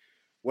marketing,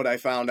 what I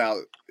found out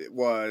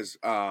was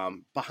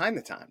behind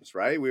the times,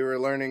 right? We were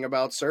learning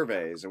about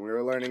surveys, and we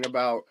were learning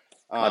about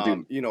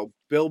dude,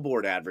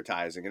 billboard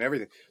advertising and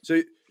everything.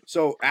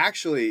 So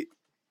actually,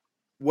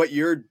 what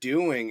you're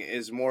doing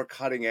is more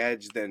cutting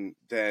edge than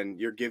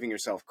you're giving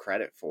yourself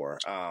credit for.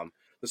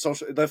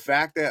 The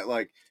fact that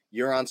like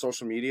you're on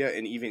social media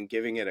and even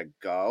giving it a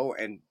go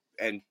and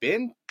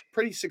been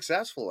pretty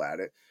successful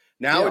at it.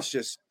 Now yeah, it's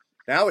just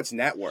now it's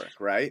network,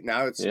 right?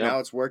 Now it's yeah, now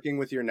it's working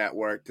with your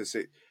network to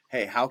say,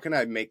 hey, how can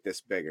I make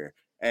this bigger?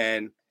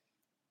 And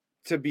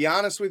to be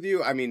honest with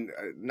you, I mean,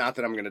 not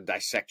that I'm going to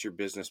dissect your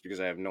business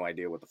because I have no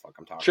idea what the fuck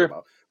I'm talking sure.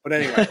 about. But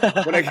anyway,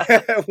 when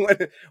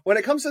I when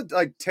it comes to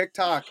like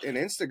TikTok and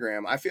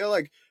Instagram, I feel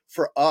like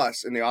for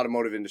us in the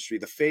automotive industry,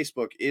 the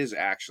Facebook is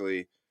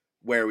actually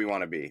where we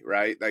want to be,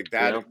 right? Like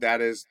Yeah,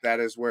 that is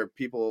where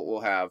people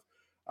will have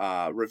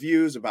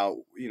reviews about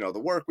the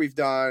work we've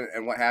done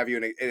and what have you,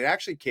 and it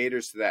actually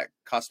caters to that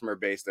customer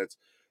base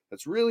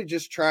that's really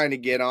just trying to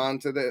get on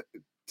to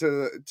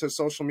to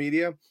social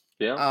media.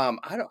 yeah,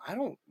 I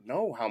don't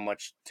know how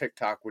much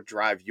TikTok would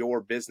drive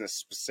your business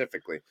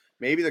specifically.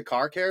 Maybe the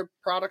car care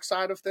product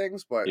side of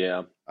things, but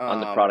yeah. On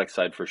the um, product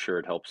side, for sure,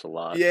 it helps a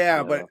lot.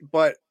 yeah, Yeah,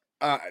 but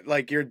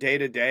like your day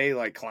to day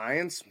like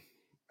clients,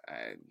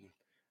 I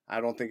I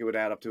don't think it would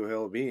add up to a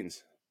hill of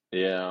beans.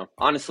 yeah.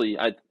 Honestly,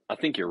 I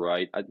think you're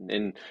right,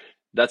 and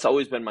that's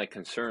always been my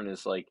concern.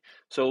 Is like,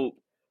 so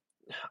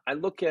I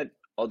look at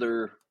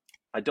other.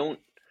 I don't.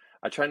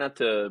 I try not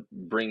to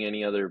bring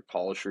any other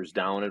polishers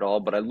down at all,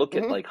 but I look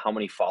at Hmm. like how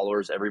many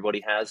followers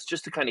everybody has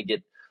just to kind of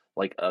get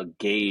like a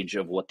gauge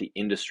of what the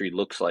industry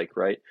looks like,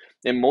 right?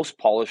 And most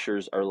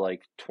polishers are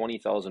like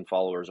 20,000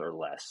 followers or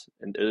less.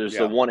 And there's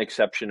the Yeah. one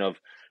exception of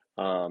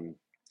um,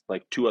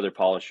 like two other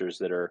polishers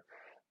that are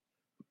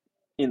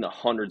in the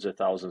hundreds of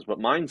thousands, but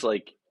mine's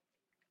like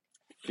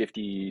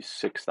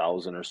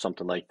 56,000 or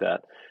something like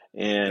that.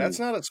 That's And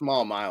not a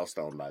small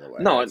milestone, by the way.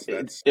 no,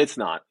 That's it's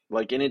not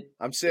like in it.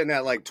 I'm sitting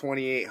at like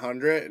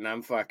 2,800 and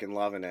I'm fucking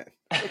loving it.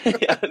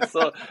 Yeah,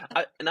 so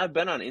I've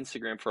been on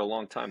Instagram for a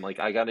long time. Like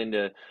I got on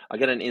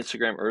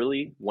Instagram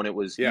early when it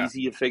was Yeah.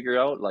 easy to figure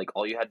out. Like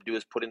all you had to do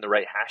is put in the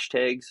right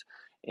hashtags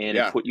and it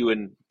Yeah. put you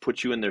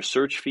in their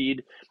search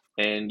feed.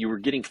 and you were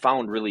getting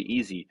found really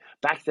easy.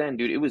 Back then,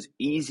 dude, it was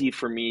easy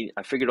for me.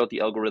 I figured out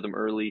the algorithm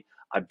early.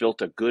 I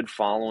built a good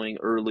following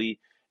early.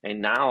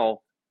 And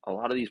now a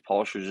lot of these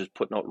polishers just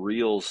putting out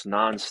reels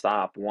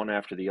nonstop, one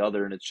after the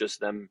other, and it's just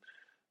them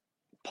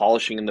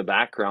polishing in the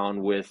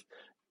background with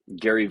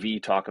Gary Vee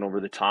talking over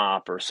the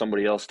top or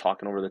somebody else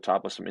talking over the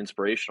top with some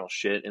inspirational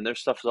shit, and their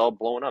stuff is all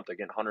blowing up. They're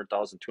getting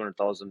 100,000,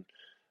 200,000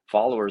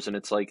 followers, and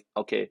it's like,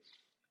 okay,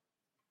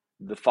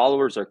 the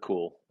followers are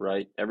cool,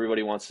 right?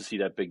 Everybody wants to see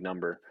that big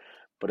number.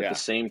 But at the Yeah.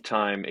 same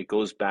time, it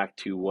goes back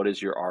to what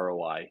is your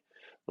ROI?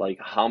 Like,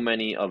 how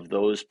many of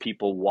those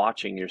people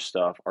watching your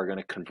stuff are going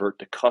to convert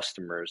to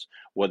customers,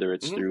 whether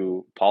it's Hmm.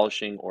 through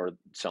polishing or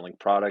selling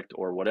product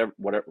or whatever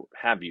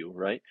have you,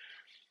 right?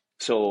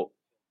 So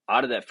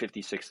out of that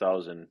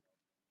 56,000,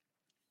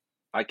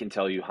 I can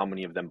tell you how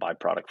many of them buy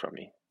product from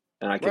me.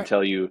 And Right. I can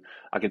tell you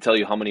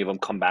how many of them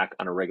come back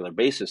on a regular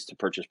basis to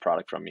purchase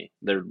product from me.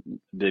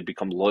 They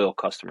become loyal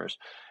customers.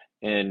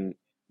 And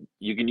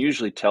you can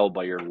usually tell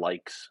by your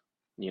likes,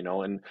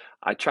 and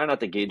I try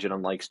not to gauge it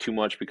on likes too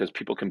much because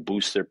people can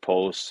boost their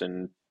posts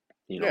and,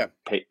 Yeah.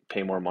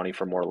 pay more money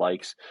for more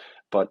likes.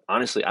 But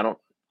honestly, I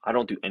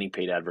don't do any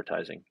paid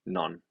advertising,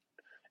 none.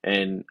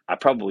 And I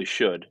probably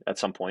should at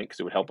some point because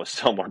it would help us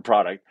sell more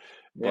product.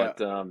 Yeah.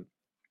 But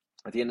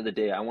at the end of the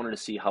day, I wanted to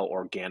see how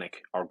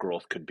organic our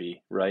growth could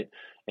be, right?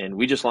 And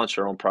we just launched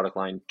our own product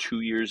line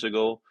 2 years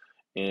ago,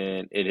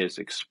 and it has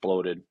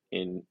exploded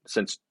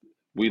since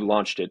we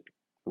launched it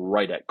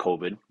right at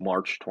COVID,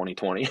 March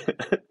 2020,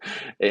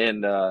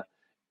 and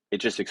it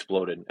just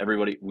exploded.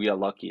 We got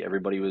lucky.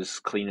 Everybody was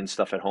cleaning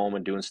stuff at home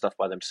and doing stuff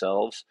by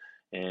themselves,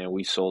 and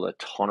we sold a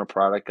ton of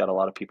product, got a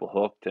lot of people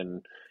hooked,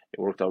 and it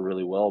worked out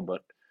really well.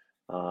 But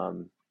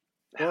um,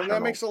 Well, I and don't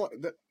know.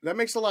 that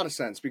makes a lot of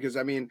sense because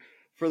I mean,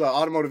 for the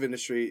automotive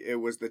industry, it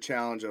was the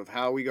challenge of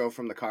how we go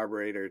from the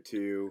carburetor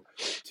to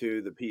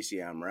the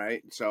PCM,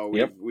 right? So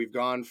Yep, we've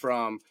gone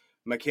from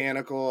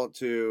mechanical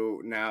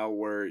to now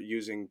we're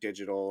using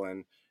digital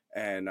and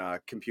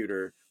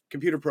computer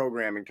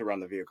programming to run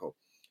the vehicle.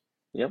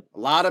 yep, A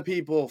lot of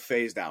people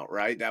phased out,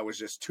 right? That was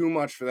just too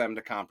much for them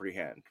to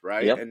comprehend,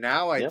 right? yep, And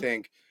now I yep,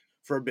 think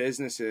for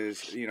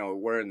businesses,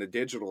 we're in the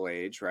digital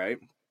age, right?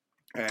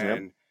 yep.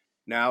 And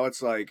now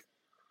it's like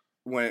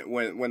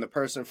when the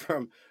person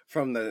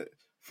from the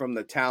from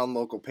the town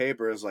local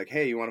paper is like,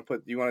 hey, you want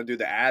to do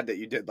the ad that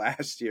you did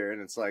last year,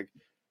 and it's like,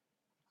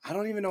 I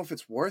don't even know if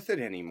it's worth it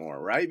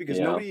anymore, right? Because Yeah.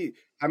 nobody,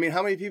 I mean,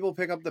 how many people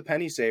pick up the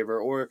penny saver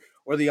or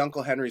the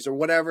Uncle Henry's or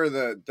whatever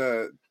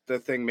the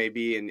thing may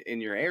be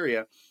in your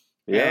area.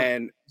 Yeah,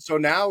 And so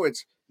now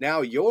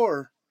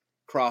your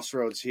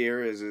crossroads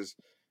here is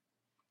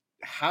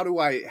how do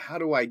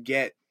I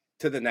get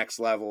to the next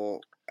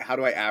level? How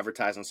do I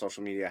advertise on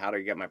social media? How do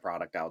I get my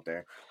product out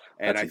there?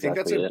 And that's I think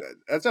exactly it.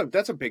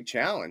 that's a big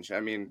challenge. I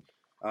mean,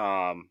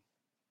 um,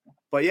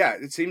 but yeah,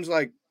 it seems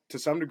like to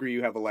some degree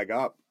you have a leg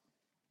up.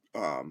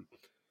 Um,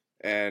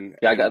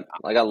 Yeah, and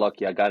I got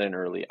lucky. I got in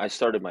early. I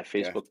started my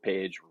yeah, Facebook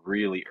page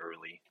really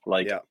early.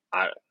 Like yeah,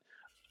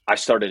 I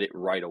started it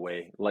right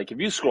away. Like if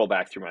you scroll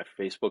back through my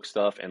Facebook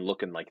stuff and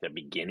look in like the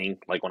beginning,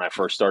 like when I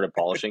first started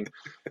polishing,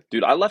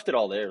 dude, I left it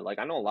all there. Like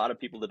I know a lot of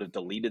people that have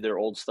deleted their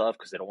old stuff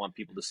because they don't want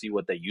people to see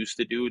what they used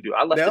to do. Dude,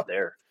 I left yeah, it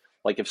there.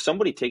 Like if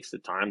somebody takes the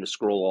time to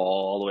scroll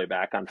all the way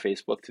back on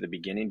Facebook to the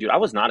beginning, dude, I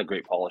was not a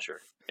great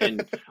polisher.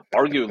 And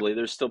arguably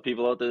there's still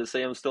people out there that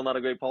say I'm still not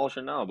a great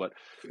polisher now, but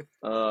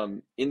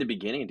in the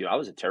beginning, dude, I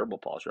was a terrible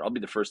polisher. I'll be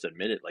the first to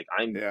admit it. Like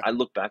yeah, I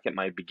look back at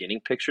my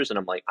beginning pictures and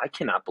I'm like, I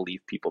cannot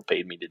believe people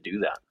paid me to do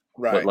that.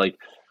 But right, like,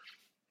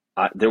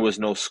 there was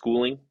no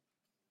schooling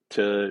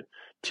to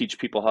teach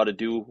people how to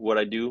do what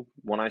I do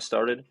when I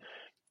started.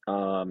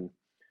 Um,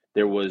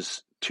 there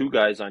was two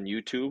guys on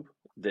YouTube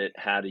that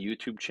had a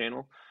YouTube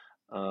channel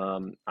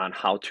on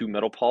how to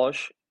metal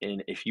polish,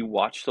 and if you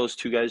watch those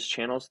two guys'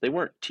 channels, they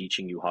weren't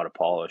teaching you how to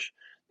polish.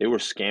 They were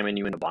scamming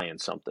you into buying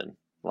something.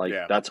 Like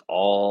yeah, that's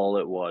all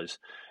it was.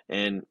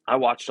 And I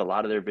watched a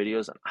lot of their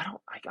videos, and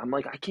I'm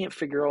like, I can't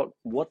figure out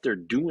what they're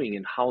doing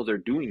and how they're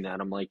doing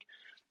that. I'm like,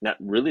 that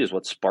really is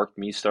what sparked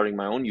me starting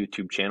my own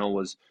YouTube channel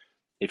was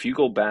if you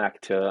go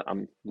back to,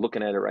 I'm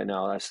looking at it right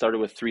now. I started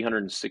with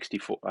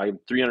 364. I have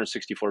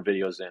 364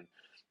 videos in.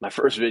 My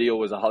first video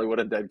was a Hollywood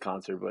Undead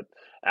concert, but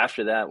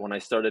after that, when I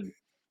started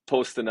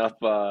posting up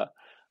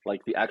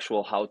like the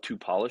actual how to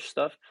polish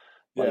stuff,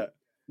 yeah, like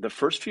the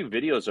first few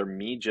videos are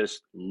me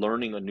just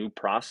learning a new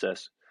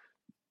process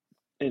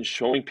and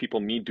showing people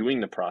me doing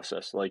the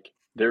process. Like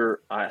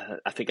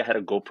I think I had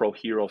a GoPro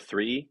Hero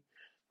 3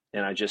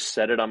 and I just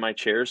set it on my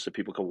chair so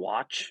people could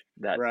watch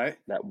right,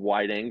 that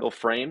wide angle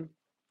frame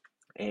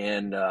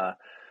and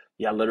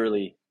yeah,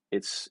 literally,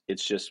 it's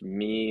just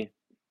me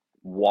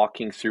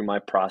walking through my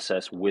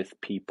process with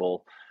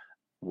people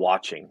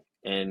watching.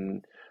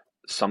 And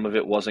some of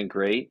it wasn't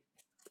great.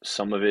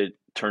 Some of it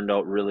turned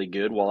out really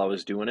good while I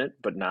was doing it.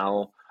 But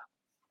now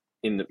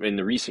in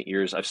the recent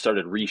years, I've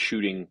started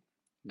reshooting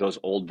those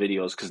old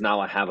videos because now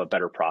I have a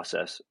better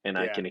process and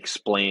I yeah, can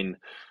explain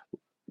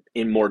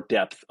in more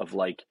depth of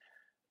like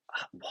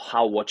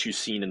how what you've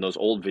seen in those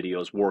old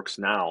videos works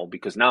now,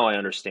 because now I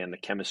understand the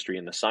chemistry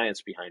and the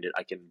science behind it.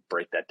 I can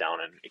break that down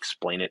and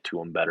explain it to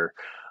them better.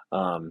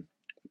 Um,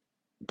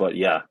 but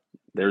yeah,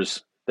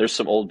 there's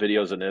some old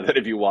videos in there that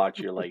if you watch,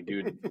 you're like,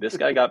 dude, this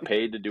guy got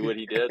paid to do what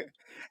he did.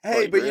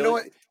 Hey, Like, but you know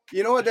really? what?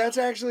 You know what? That's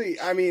actually,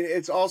 I mean,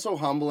 it's also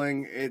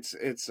humbling.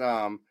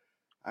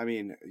 I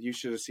mean, you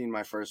should have seen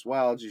my first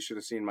welds. You should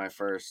have seen my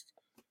first,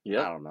 I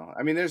Yep, don't know.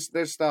 I mean,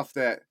 there's stuff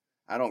that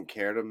I don't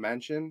care to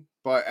mention,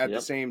 but at the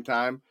yep, same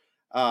time,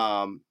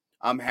 um,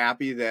 I'm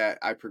happy that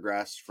I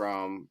progressed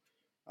from,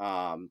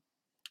 um,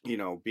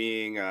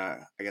 being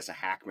I guess a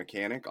hack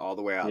mechanic all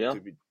the way up yeah,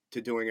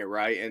 to doing it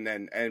right,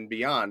 and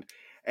beyond.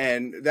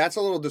 And that's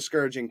a little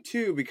discouraging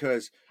too,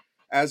 because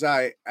as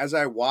I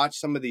watch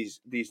some of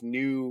these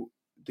new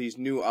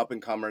up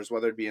and comers,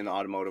 whether it be in the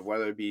automotive,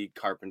 whether it be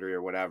carpentry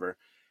or whatever,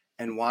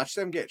 and watch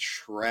them get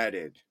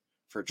shredded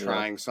for yeah.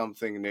 trying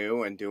something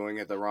new and doing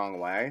it the wrong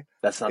way.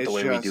 That's not the It's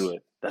way we do just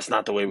it. That's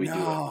not the way we do it.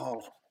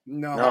 no,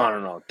 No, no, no.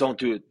 no. Don't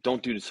do it.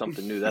 Don't do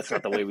something new. That's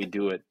not the way we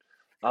do it.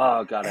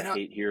 Oh God, I And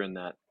hate hearing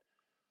that.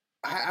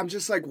 I'm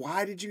just like,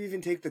 why did you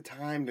even take the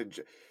time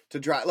to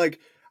drive? Like,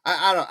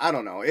 I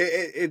don't know.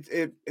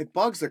 It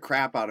bugs the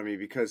crap out of me,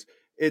 because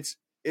it's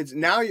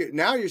now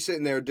you're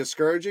sitting there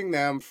discouraging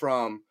them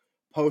from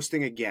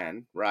posting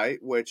again, right?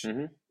 Which,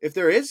 Hmm. if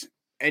there is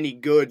any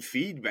good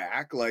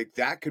feedback, like,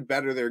 that could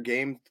better their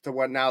game to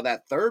what now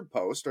that third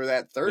post or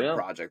that third Yeah,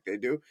 project they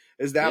do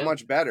is that yeah.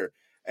 much better.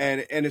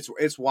 And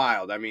it's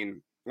wild. I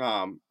mean,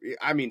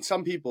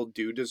 some people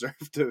do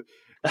deserve to,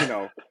 you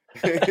know,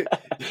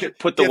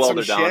 Put the get some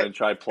welder down shit. and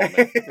try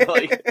plumbing.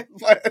 Like,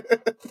 But,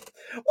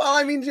 well,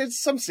 I mean,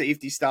 just some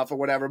safety stuff or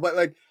whatever. But,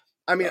 like,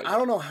 I mean, oh I yeah.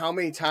 don't know how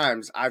many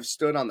times I've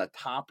stood on the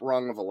top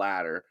rung of a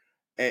ladder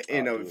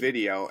in Oh a dude.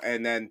 video,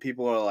 and then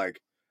people are like,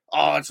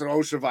 "Oh, it's an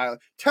OSHA violation."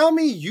 Tell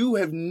me you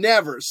have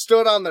never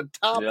stood on the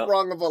top Yep.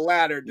 rung of a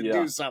ladder to do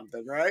Yeah.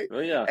 something, right? Oh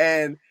yeah.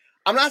 And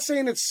I'm not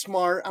saying it's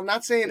smart. I'm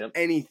not saying Yep.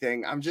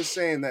 anything. I'm just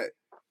saying that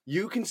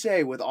you can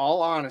say with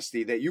all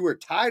honesty that you were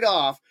tied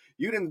off.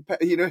 You didn't,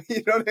 you know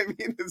what I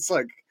mean? It's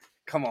like,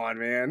 come on,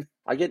 man.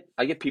 I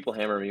get people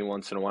hammering me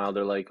once in a while.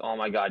 They're like, "Oh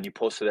my God, you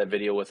posted that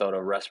video without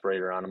a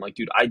respirator on." I'm like,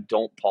 "Dude, I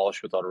don't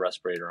polish without a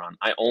respirator on.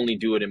 I only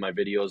do it in my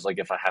videos, like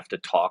if I have to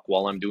talk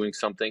while I'm doing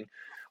something."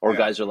 Or Yeah.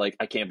 guys are like,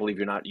 "I can't believe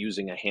you're not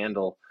using a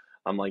handle."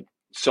 I'm like,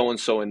 "So and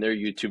so in their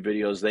YouTube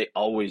videos, they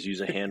always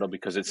use a handle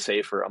because it's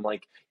safer." I'm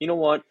like, "You know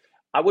what?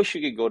 I wish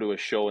you could go to a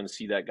show and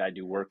see that guy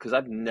do work, because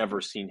I've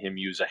never seen him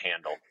use a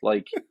handle.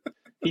 Like,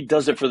 he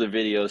does it for the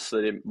videos so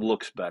that it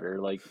looks better.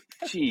 Like,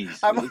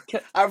 geez, I've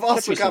I've catch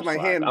also me some got my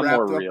slack. hand I'm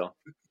more wrapped up. real."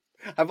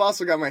 I've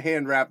also got my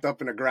hand wrapped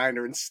up in a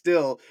grinder and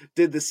still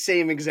did the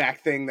same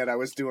exact thing that I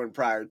was doing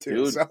prior to.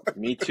 Dude, So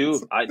me it's,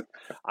 too.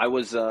 I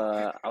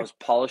was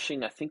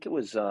polishing, I think it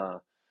was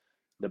the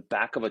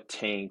back of a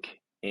tank,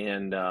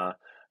 and I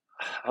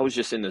was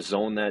just in the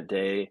zone that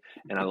day,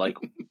 and I like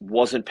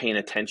wasn't paying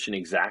attention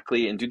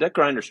exactly. And dude, that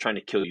grinder's trying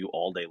to kill you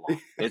all day long.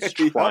 It's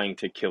yep. trying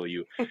to kill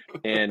you.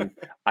 And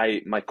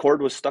my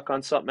cord was stuck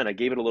on something, and I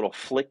gave it a little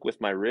flick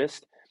with my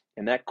wrist,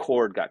 and that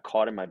cord got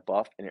caught in my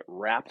buff, and it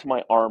wrapped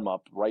my arm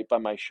up right by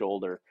my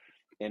shoulder.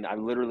 And I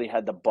literally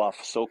had the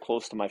buff so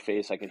close to my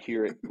face I could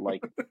hear it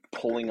like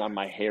pulling on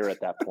my hair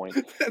at that point.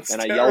 That's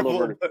And terrible.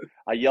 But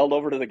I yelled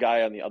over to the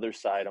guy on the other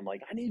side. I'm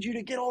like, "I need you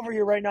to get over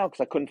here right now,"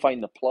 because I couldn't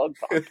find the plug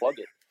to unplug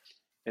it,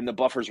 and the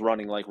buffer's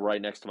running like right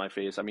next to my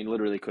face. I mean,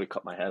 literally could have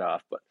cut my head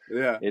off, but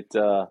yeah. it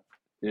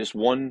just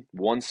one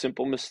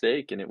simple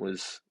mistake, and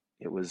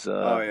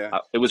Oh yeah.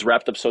 it was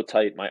wrapped up so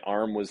tight. My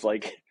arm was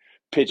like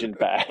pigeoned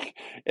back,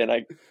 and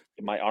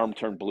my arm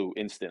turned blue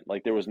instant.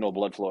 Like, there was no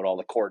blood flow at all.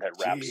 The cord had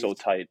wrapped so Jeez.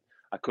 tight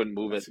I couldn't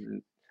move it. That's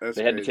And that's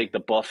they had to crazy. take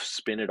the buff,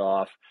 spin it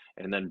off,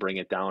 and then bring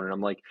it down. And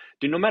I'm like,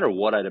 dude, no matter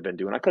what I'd have been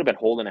doing, I could have been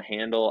holding a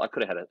handle. I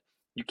could have had a.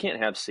 You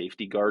can't have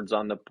safety guards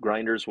on the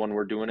grinders when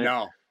we're doing it.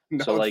 No.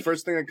 So No, the like,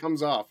 first thing that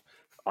comes off.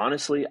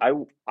 honestly,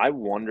 I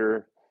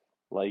wonder,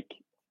 like,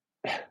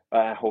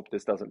 I hope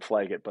this doesn't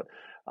flag it, but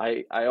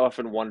I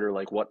often wonder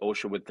like what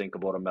OSHA would think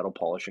about a metal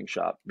polishing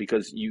shop,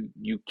 because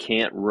you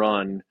can't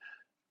run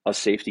a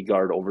safety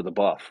guard over the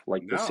buff.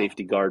 Like, the No.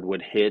 safety guard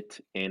would hit,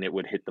 and it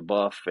would hit the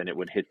buff, and it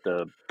would hit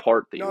the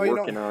part that you're No, you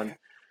know, working on.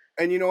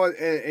 and you know what,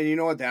 and you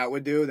know what that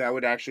would do? That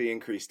would actually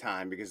increase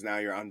time, because now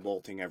you're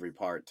unbolting every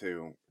part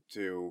to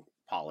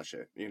polish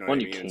it. You know what When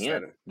I you mean? Instead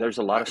can't, of there's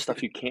a lot of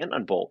stuff you can't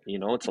unbolt.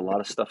 It's a lot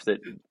of stuff that,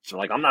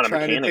 like, I'm not a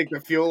trying to take mechanic. the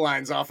fuel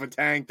lines off a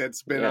tank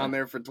that's been Yeah, on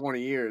there for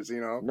 20 years,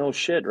 you know? no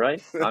shit,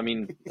 right? I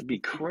mean, it'd be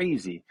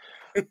crazy.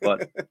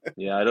 But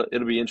yeah,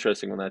 it'll be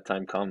interesting when that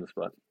time comes.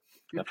 But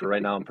yeah, for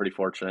right now, I'm pretty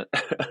fortunate.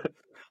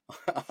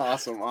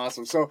 Awesome,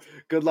 awesome. So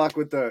good luck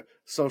with the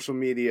social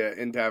media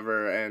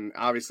endeavor, and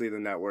obviously the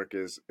network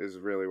is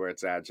really where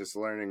it's at. Just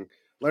learning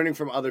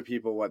from other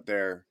people what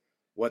their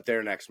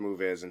next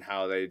move is and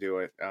how they do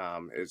it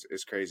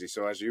is crazy.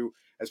 So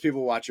as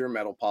people watch your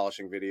metal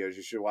polishing videos,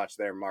 you should watch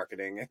their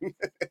marketing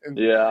and,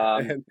 Yeah,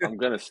 and I'm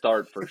gonna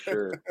start for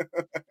sure.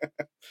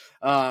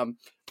 um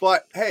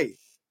but hey,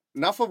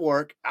 enough of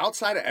work.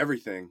 Outside of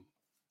everything,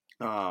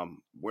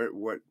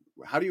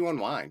 how do you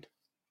unwind?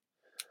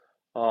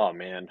 Oh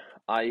man,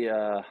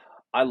 I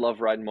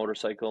love riding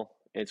motorcycle.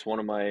 It's one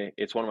of my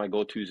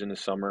go-tos in the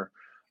summer.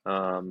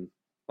 Um,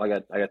 I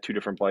got two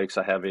different bikes.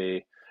 I have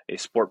a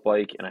sport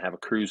bike and I have a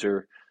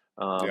cruiser.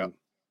 Yeah. Um,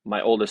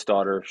 my oldest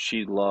daughter,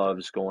 she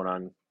loves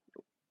going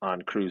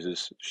on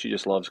cruises. She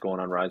just loves going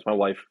on rides. My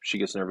wife, she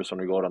gets nervous when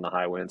we go out on the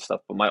highway and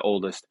stuff. But my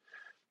oldest,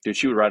 dude,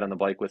 she would ride on the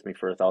bike with me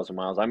for 1,000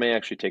 miles. I may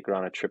actually take her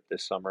on a trip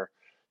this summer.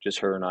 Just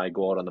her and I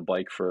go out on the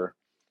bike for,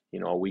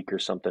 a week or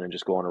something and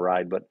just go on a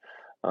ride. But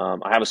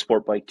I have a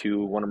sport bike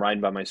too. When I'm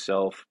riding by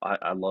myself,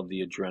 I love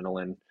the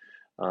adrenaline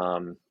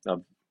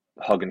of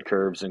hugging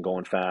curves and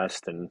going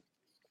fast. And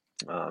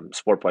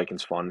sport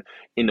biking's fun.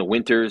 In the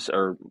winters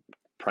are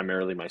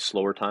primarily my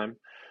slower time,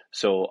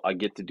 so I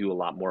get to do a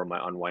lot more of my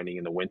unwinding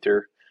in the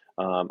winter.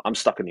 I'm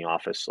stuck in the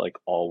office like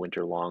all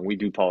winter long. We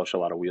do polish a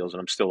lot of wheels, and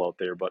I'm still out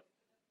there, but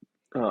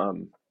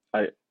um,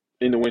 I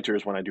in the winter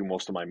is when I do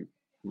most of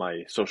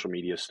my social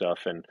media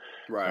stuff and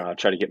Right.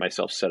 try to get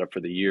myself set up for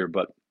the year.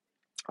 But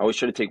I always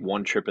try to take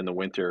one trip in the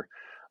winter.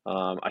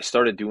 I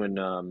started doing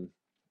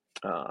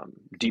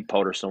deep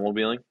powder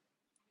snowmobiling.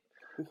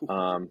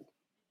 Um,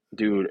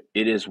 Dude,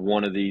 it is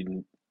one of the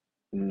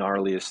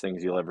gnarliest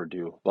things you'll ever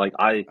do. Like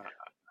I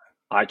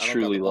I don't got the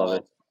truly love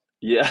it. balls.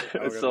 Yeah. I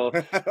don't So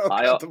got I don't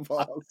I got the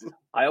balls.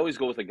 I always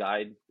go with a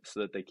guide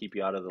so that they keep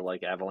you out of the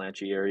like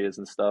avalanche areas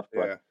and stuff.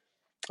 But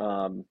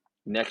Yeah.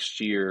 next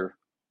year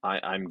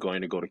I'm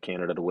going to go to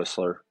Canada to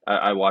Whistler.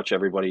 I watch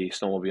everybody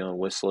snowmobile in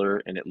Whistler,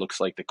 and it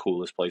looks like the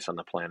coolest place on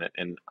the planet.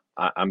 And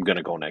I'm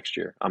gonna go next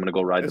year. I'm gonna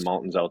go ride the It's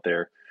mountains out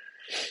there.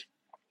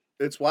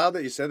 it's wild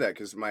that you said that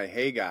because my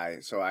hay guy.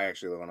 So I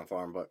actually live on a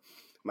farm, but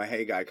my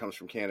hay guy comes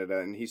from Canada,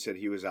 and he said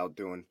he was out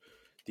doing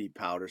deep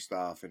powder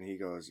stuff, and he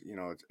goes,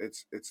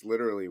 it's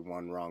literally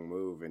one wrong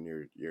move, and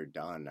you're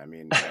done. I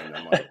mean, and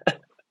I'm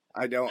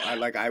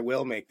like, I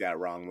will make that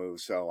wrong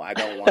move, so I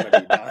don't want to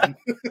be done.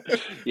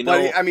 You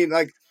But know, I mean,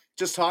 like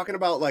just talking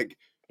about like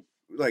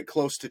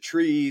close to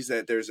trees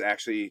that there's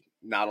actually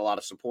not a lot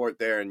of support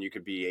there, and you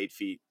could be 8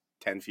 feet,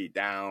 10 feet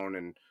down,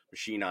 and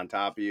machine on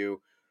top of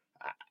you.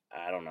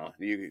 I don't know.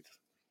 You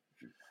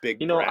big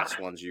you know, brass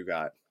ones you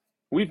got.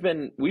 we've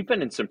been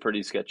in some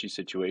pretty sketchy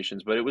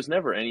situations, but it was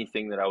never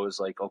anything that I was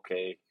like,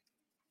 okay,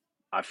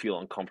 I feel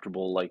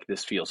uncomfortable, like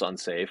this feels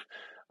unsafe.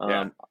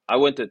 Yeah, I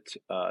went to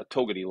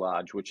Togati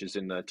Lodge, which is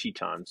in the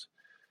Tetons,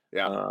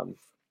 yeah, um,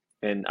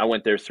 and I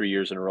went there 3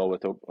 years in a row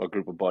with a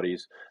group of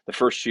buddies. The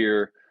first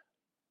year,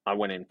 I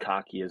went in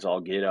cocky as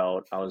all get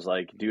out. I was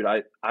like, dude,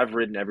 I've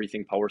ridden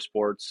everything power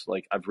sports.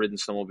 Like I've ridden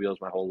snowmobiles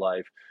my whole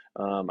life.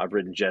 I've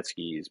ridden jet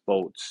skis,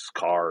 boats,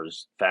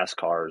 cars, fast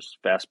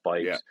yeah.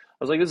 bikes. I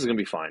was like, this is gonna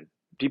be fine.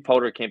 Deep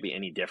powder can't be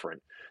any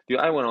different. Dude,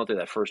 I went out there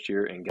that first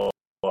year and got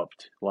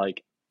whooped.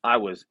 Like I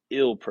was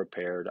ill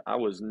prepared. I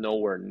was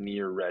nowhere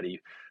near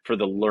ready for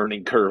the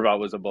learning curve I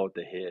was about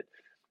to hit.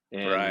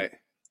 And Right.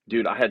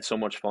 dude, I had so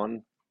much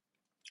fun.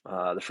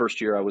 The first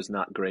year I was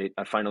not great.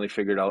 I finally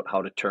figured out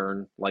how to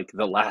turn like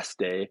the last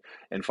day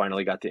and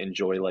finally got to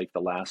enjoy like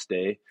the last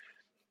day.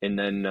 And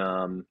then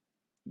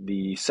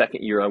the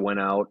second year I went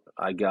out,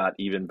 I got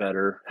even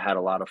better, had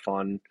a lot of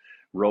fun,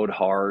 rode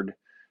hard,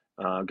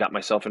 got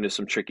myself into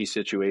some tricky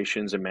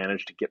situations and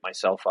managed to get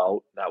myself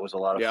out. That was a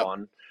lot of Yep.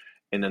 fun.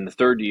 And then the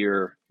third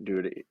year,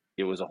 dude,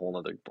 it was a whole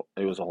nother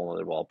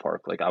ballpark.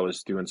 Like I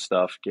was doing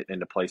stuff, getting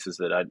into places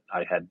that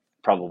I had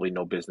probably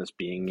no business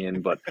being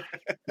in, but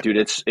dude,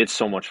 it's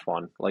so much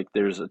fun. Like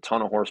there's a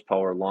ton of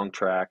horsepower, long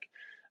track.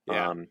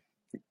 Yeah. Um,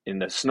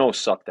 and the snow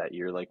sucked that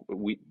year. Like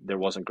there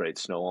wasn't great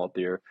snow out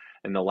there.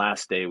 And the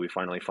last day we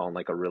finally found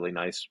like a really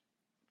nice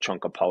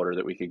chunk of powder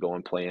that we could go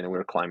and play in, and we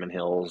were climbing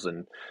hills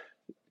and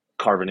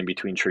carving in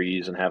between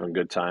trees and having a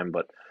good time.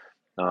 But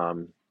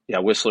yeah,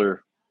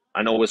 Whistler.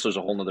 I know Whistler's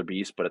a whole nother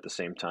beast, but at the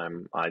same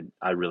time,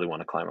 I really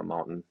want to climb a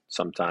mountain There you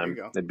sometime.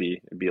 go. It'd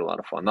be a lot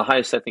of fun. The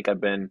highest I think I've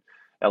been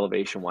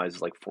elevation wise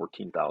is like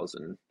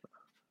 14,000.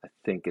 I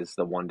think is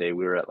the one day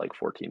we were at like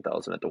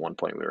 14,000 at the one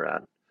point we were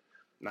at.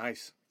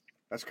 Nice.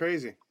 That's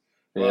crazy.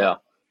 Yeah.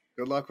 Well,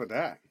 good luck with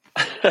that.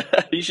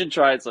 You should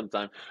try it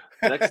sometime.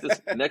 Next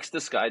to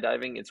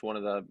skydiving, it's one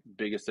of the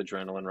biggest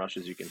adrenaline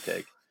rushes you can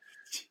take.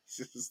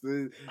 Jesus,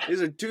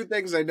 these are two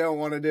things I don't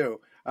want to do.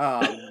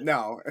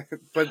 No,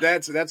 but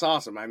that's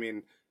awesome. I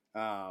mean,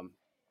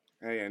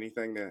 hey,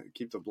 anything to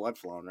keep the blood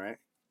flowing, right?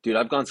 Dude,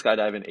 I've gone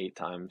skydiving 8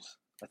 times.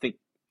 I think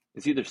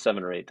it's either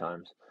 7 or 8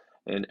 times.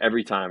 And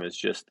every time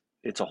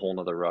it's a whole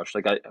nother rush.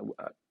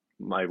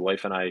 My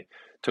wife and I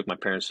took my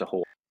parents to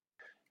Hawaii,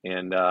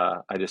 and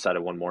I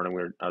decided one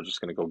morning I was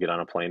just going to go get on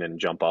a plane and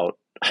jump out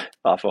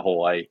off of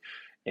Hawaii.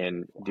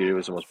 And dude, it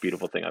was the most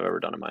beautiful thing I've ever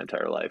done in my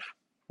entire life.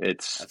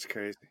 It's That's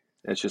crazy.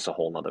 it's just a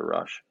whole nother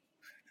rush.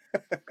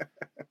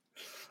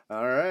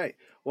 All right.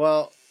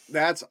 Well,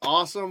 that's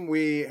awesome.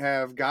 We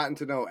have gotten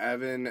to know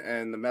Evan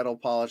and the metal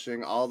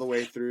polishing all the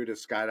way through to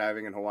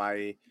skydiving in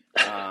Hawaii.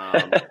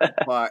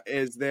 But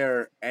is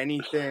there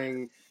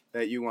anything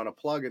that you want to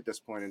plug at this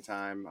point in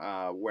time,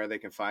 where they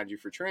can find you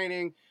for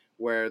training,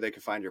 where they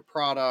can find your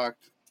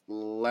product?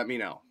 Let me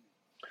know.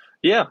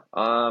 Yeah.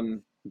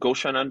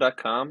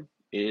 GoShineOn.com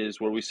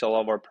is where we sell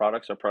all of our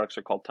products. Our products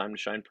are called Time to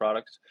Shine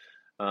products.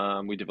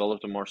 We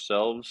developed them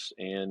ourselves,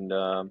 and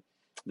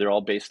they're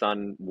all based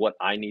on what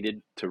I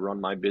needed to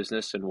run my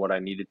business and what I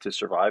needed to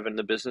survive in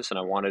the business. And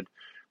I wanted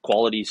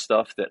quality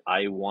stuff that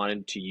I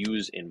wanted to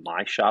use in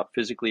my shop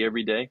physically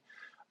every day.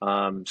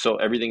 So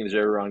everything is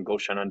there on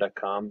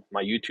GoShineOn.com.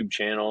 My YouTube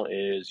channel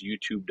is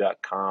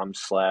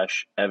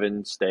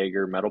youtube.com/Evan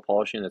Steger Metal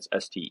Polishing. That's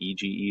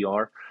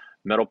Steger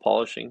Metal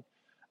Polishing.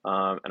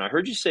 And I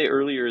heard you say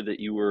earlier that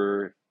you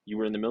were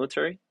in the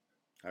military.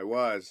 I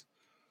was.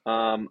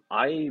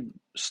 I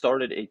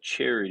started a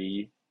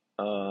charity.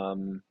 I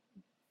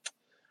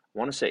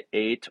want to say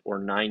 8 or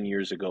 9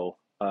 years ago.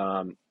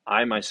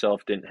 I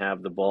myself didn't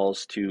have the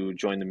balls to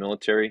join the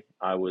military.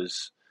 I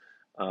was,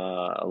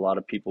 a lot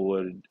of people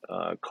would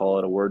call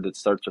it a word that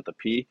starts with a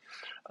P,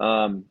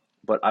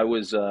 but I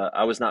was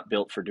not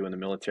built for doing the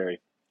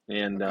military,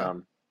 and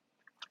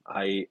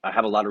I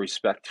have a lot of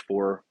respect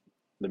for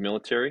the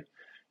military,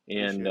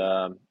 and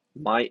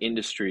my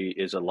industry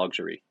is a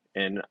luxury,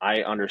 and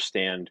I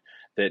understand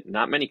that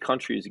not many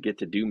countries get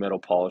to do metal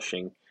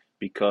polishing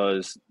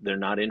because they're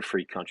not in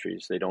free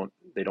countries. They don't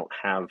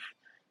have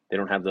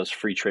those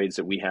free trades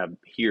that we have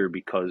here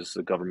because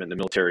the government and the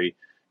military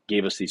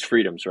gave us these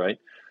freedoms, right?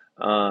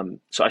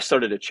 So I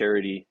started a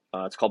charity.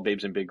 It's called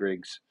Babes in Big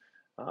Rigs.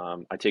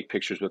 I take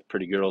pictures with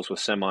pretty girls with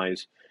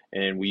semis,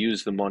 and we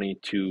use the money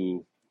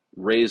to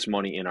raise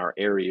money in our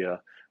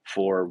area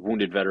for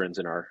wounded veterans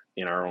in our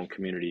own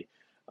community.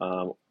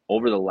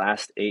 Over the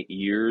last 8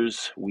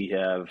 years, we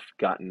have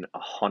gotten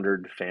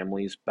 100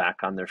 families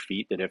back on their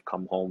feet that have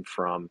come home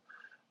from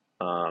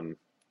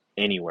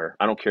anywhere.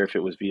 I don't care if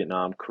it was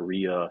Vietnam,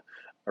 Korea,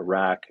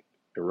 Iraq,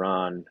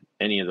 Iran,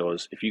 any of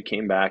those. If you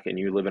came back and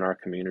you live in our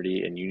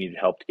community and you needed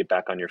help to get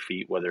back on your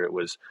feet, whether it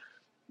was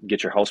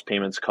get your house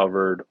payments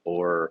covered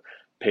or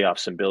pay off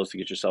some bills to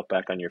get yourself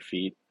back on your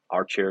feet,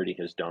 our charity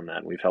has done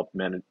that. We've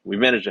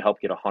managed to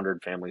help get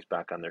 100 families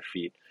back on their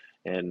feet.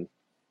 And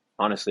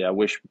honestly, I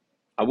wish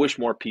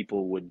more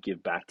people would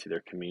give back to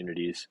their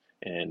communities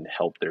and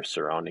help their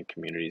surrounding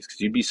communities, because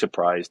you'd be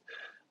surprised.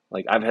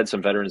 Like, I've had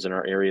some veterans in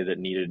our area that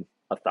needed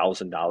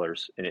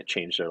 $1,000 and it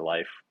changed their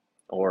life,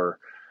 or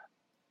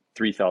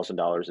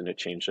 $3,000 and it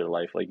changed their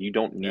life. Like, you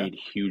don't need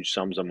huge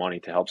sums of money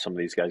to help some of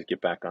these guys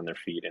get back on their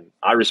feet. And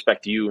I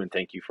respect you and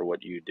thank you for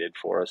what you did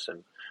for us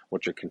and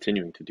what you're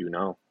continuing to do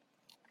now.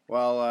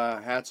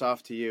 Well, hats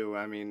off to you.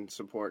 I mean,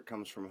 support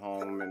comes from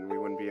home, and we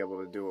wouldn't be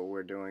able to do what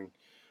we're doing,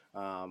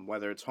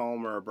 whether it's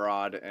home or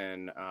abroad.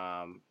 And,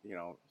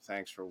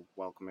 thanks for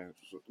welcoming us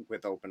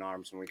with open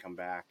arms when we come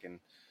back. And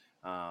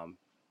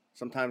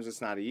sometimes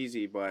it's not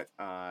easy, but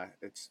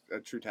it's a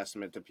true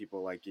testament to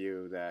people like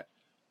you that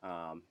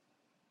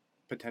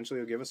potentially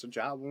will give us a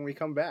job when we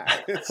come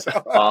back.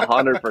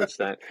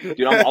 100%.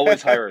 Dude, I'm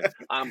always hiring.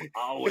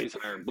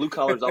 Blue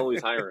collar's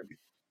always hiring.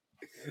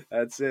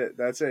 That's it.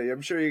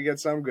 I'm sure you get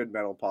some good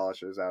metal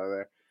polishers out of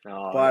there.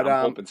 But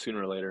I'm hoping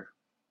sooner or later.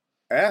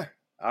 Yeah.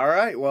 All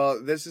right.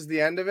 Well, this is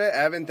the end of it.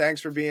 Evan,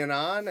 thanks for being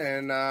on,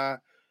 and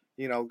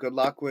good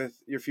luck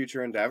with your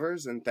future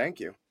endeavors, and thank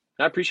you.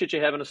 I appreciate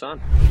you having us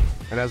on.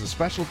 And as a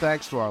special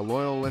thanks to our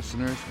loyal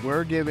listeners,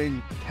 we're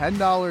giving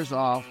 $10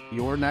 off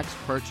your next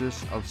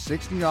purchase of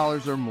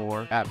 $60 or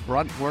more at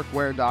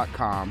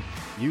bruntworkwear.com.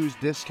 Use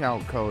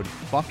discount code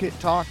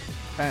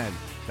BucketTalk10.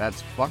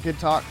 That's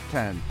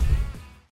BucketTalk10